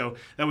doing. So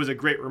that was a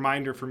great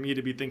reminder for me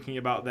to be thinking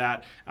about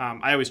that.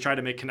 I always try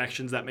to make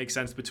connections that make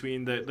sense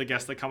between the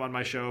guests that come on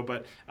my show,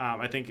 but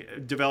I think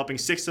developing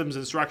systems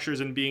and structures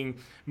and being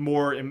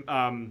more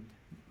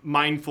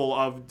mindful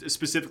of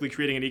specifically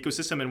creating an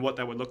ecosystem and what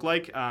that would look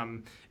like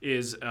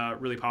is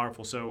really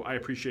powerful. So I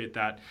appreciate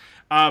that.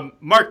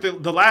 Mark,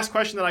 the last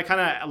question that I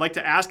kind of like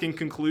to ask in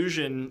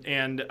conclusion,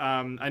 and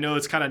I know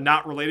it's kind of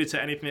not related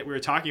to anything that we were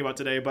talking about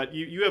today, but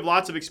you have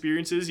lots of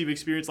experiences. You've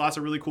experienced lots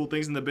of really cool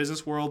things in the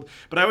business world.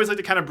 But I always like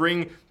to kind of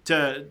bring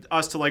to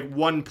us to like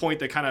one point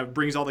that kind of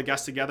brings all the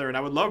guests together. And I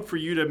would love for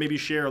you to maybe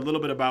share a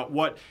little bit about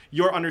what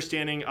your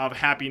understanding of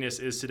happiness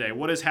is today.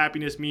 What does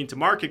happiness mean to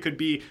Mark? It could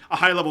be a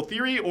high level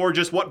theory or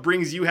just what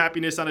brings you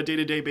happiness on a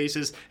day-to-day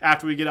basis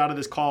after we get out of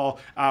this call,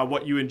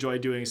 what you enjoy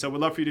doing. So we'd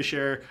love for you to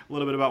share a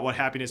little bit about what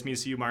happiness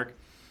means to you, Mark.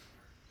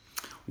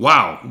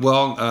 Wow.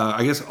 Well,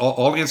 I guess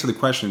I'll answer the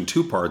question in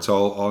two parts.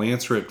 I'll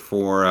answer it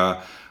for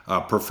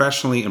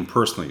professionally and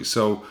personally.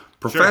 So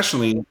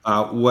professionally,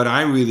 sure. What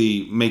I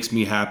really makes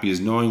me happy is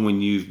knowing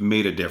when you've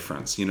made a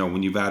difference.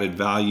 When you've added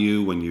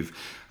value, when you've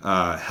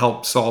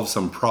helped solve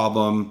some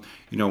problem.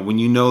 When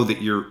you know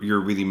that you're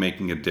really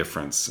making a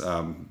difference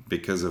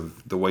because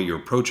of the way you're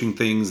approaching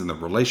things and the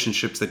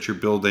relationships that you're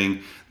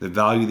building, the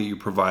value that you're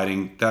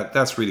providing.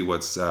 That's really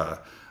what's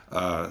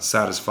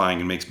satisfying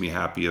and makes me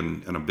happy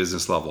on a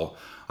business level.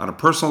 On a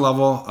personal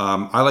level,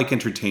 I like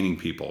entertaining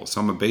people.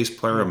 So I'm a bass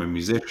player, I'm a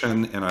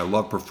musician, and I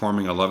love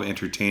performing. I love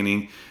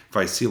entertaining. If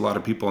I see a lot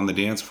of people on the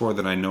dance floor,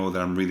 then I know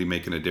that I'm really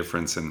making a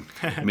difference and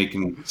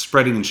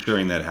spreading and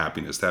sharing that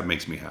happiness. That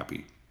makes me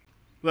happy.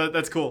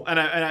 That's cool, and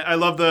I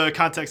love the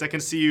context. I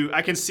can see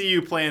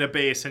you playing a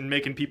bass and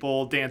making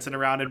people dancing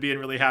around and being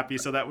really happy.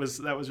 So that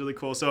was really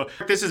cool. So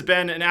this has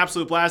been an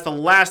absolute blast. The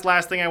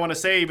last thing I want to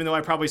say, even though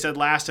I probably said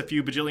last a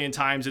few bajillion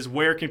times, is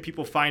where can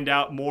people find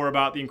out more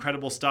about the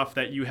incredible stuff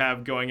that you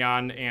have going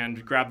on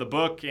and grab the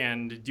book?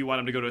 And do you want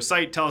them to go to a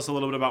site? Tell us a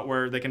little bit about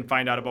where they can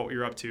find out about what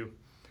you're up to.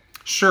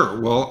 Sure.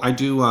 Well, I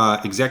do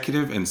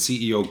executive and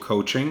CEO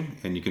coaching,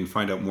 and you can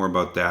find out more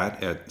about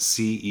that at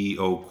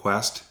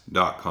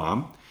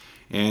ceoquest.com.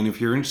 And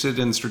if you're interested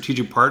in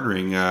strategic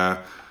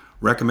partnering,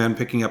 recommend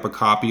picking up a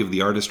copy of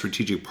The Art of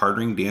Strategic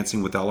Partnering,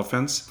 Dancing with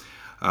Elephants.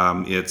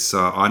 It's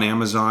on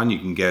Amazon. You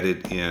can get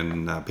it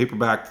in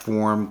paperback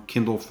form,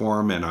 Kindle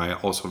form, and I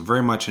also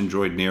very much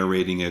enjoyed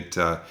narrating it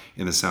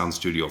in the Sound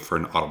Studio for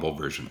an audible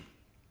version.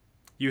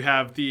 You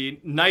have the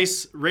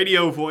nice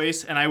radio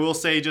voice, and I will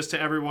say just to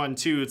everyone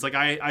too, it's like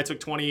I took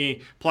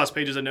 20 plus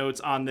pages of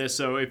notes on this.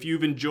 So if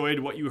you've enjoyed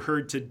what you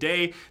heard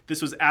today,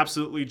 this was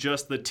absolutely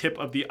just the tip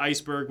of the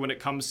iceberg when it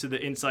comes to the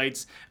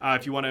insights.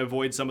 If you want to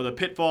avoid some of the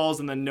pitfalls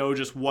and then know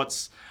just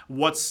what's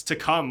to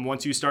come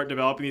once you start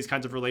developing these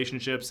kinds of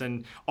relationships,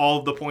 and all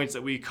of the points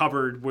that we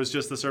covered was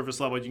just the surface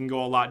level. You can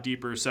go a lot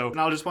deeper. So, and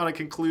I'll just want to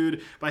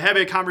conclude by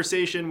having a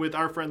conversation with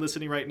our friend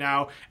listening right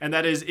now, and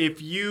that is,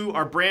 if you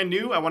are brand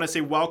new, I want to say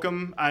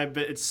welcome.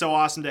 It's so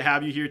awesome to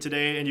have you here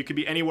today, and you could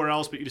be anywhere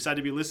else, but you decided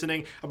to be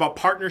listening about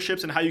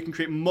partnerships and how you can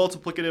create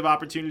multiplicative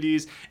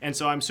opportunities. And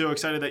so I'm so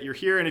excited that you're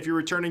here. And if you're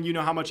returning, you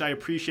know how much I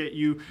appreciate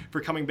you for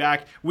coming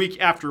back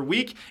week after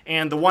week.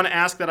 And the one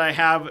ask that I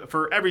have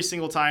for every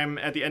single time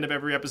at the end of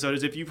every episode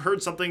is, if you've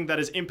heard something that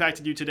has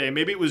impacted you today,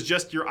 maybe it was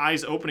just your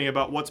eyes opening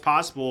about what's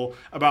possible,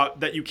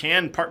 about that you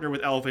can partner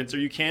with elephants, or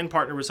you can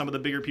partner with some of the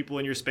bigger people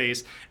in your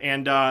space,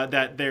 and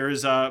that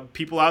there's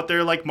people out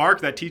there like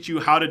Mark that teach you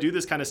how to do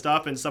this kind of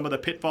stuff and some of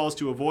the pitfalls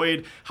to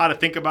avoid, how to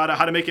think about it,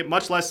 how to make it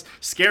much less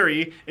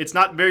scary. It's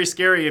not very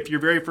scary if your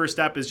very first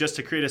step is just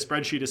to create a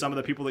spreadsheet of some of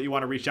the people that you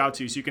want to reach out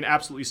to. So you can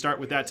absolutely start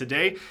with that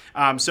today.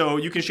 So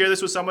you can share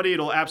this with somebody.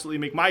 It'll absolutely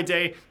make my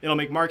day. It'll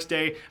make Mark's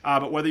day.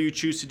 But whether you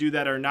choose to do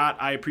that or not,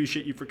 I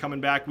appreciate you for coming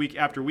back week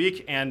after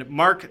week. And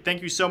Mark,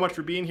 thank you so much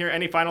for being here.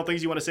 Any final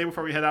things you want to say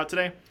before we head out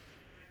today?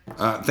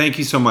 Thank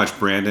you so much,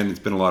 Brandon. It's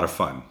been a lot of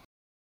fun.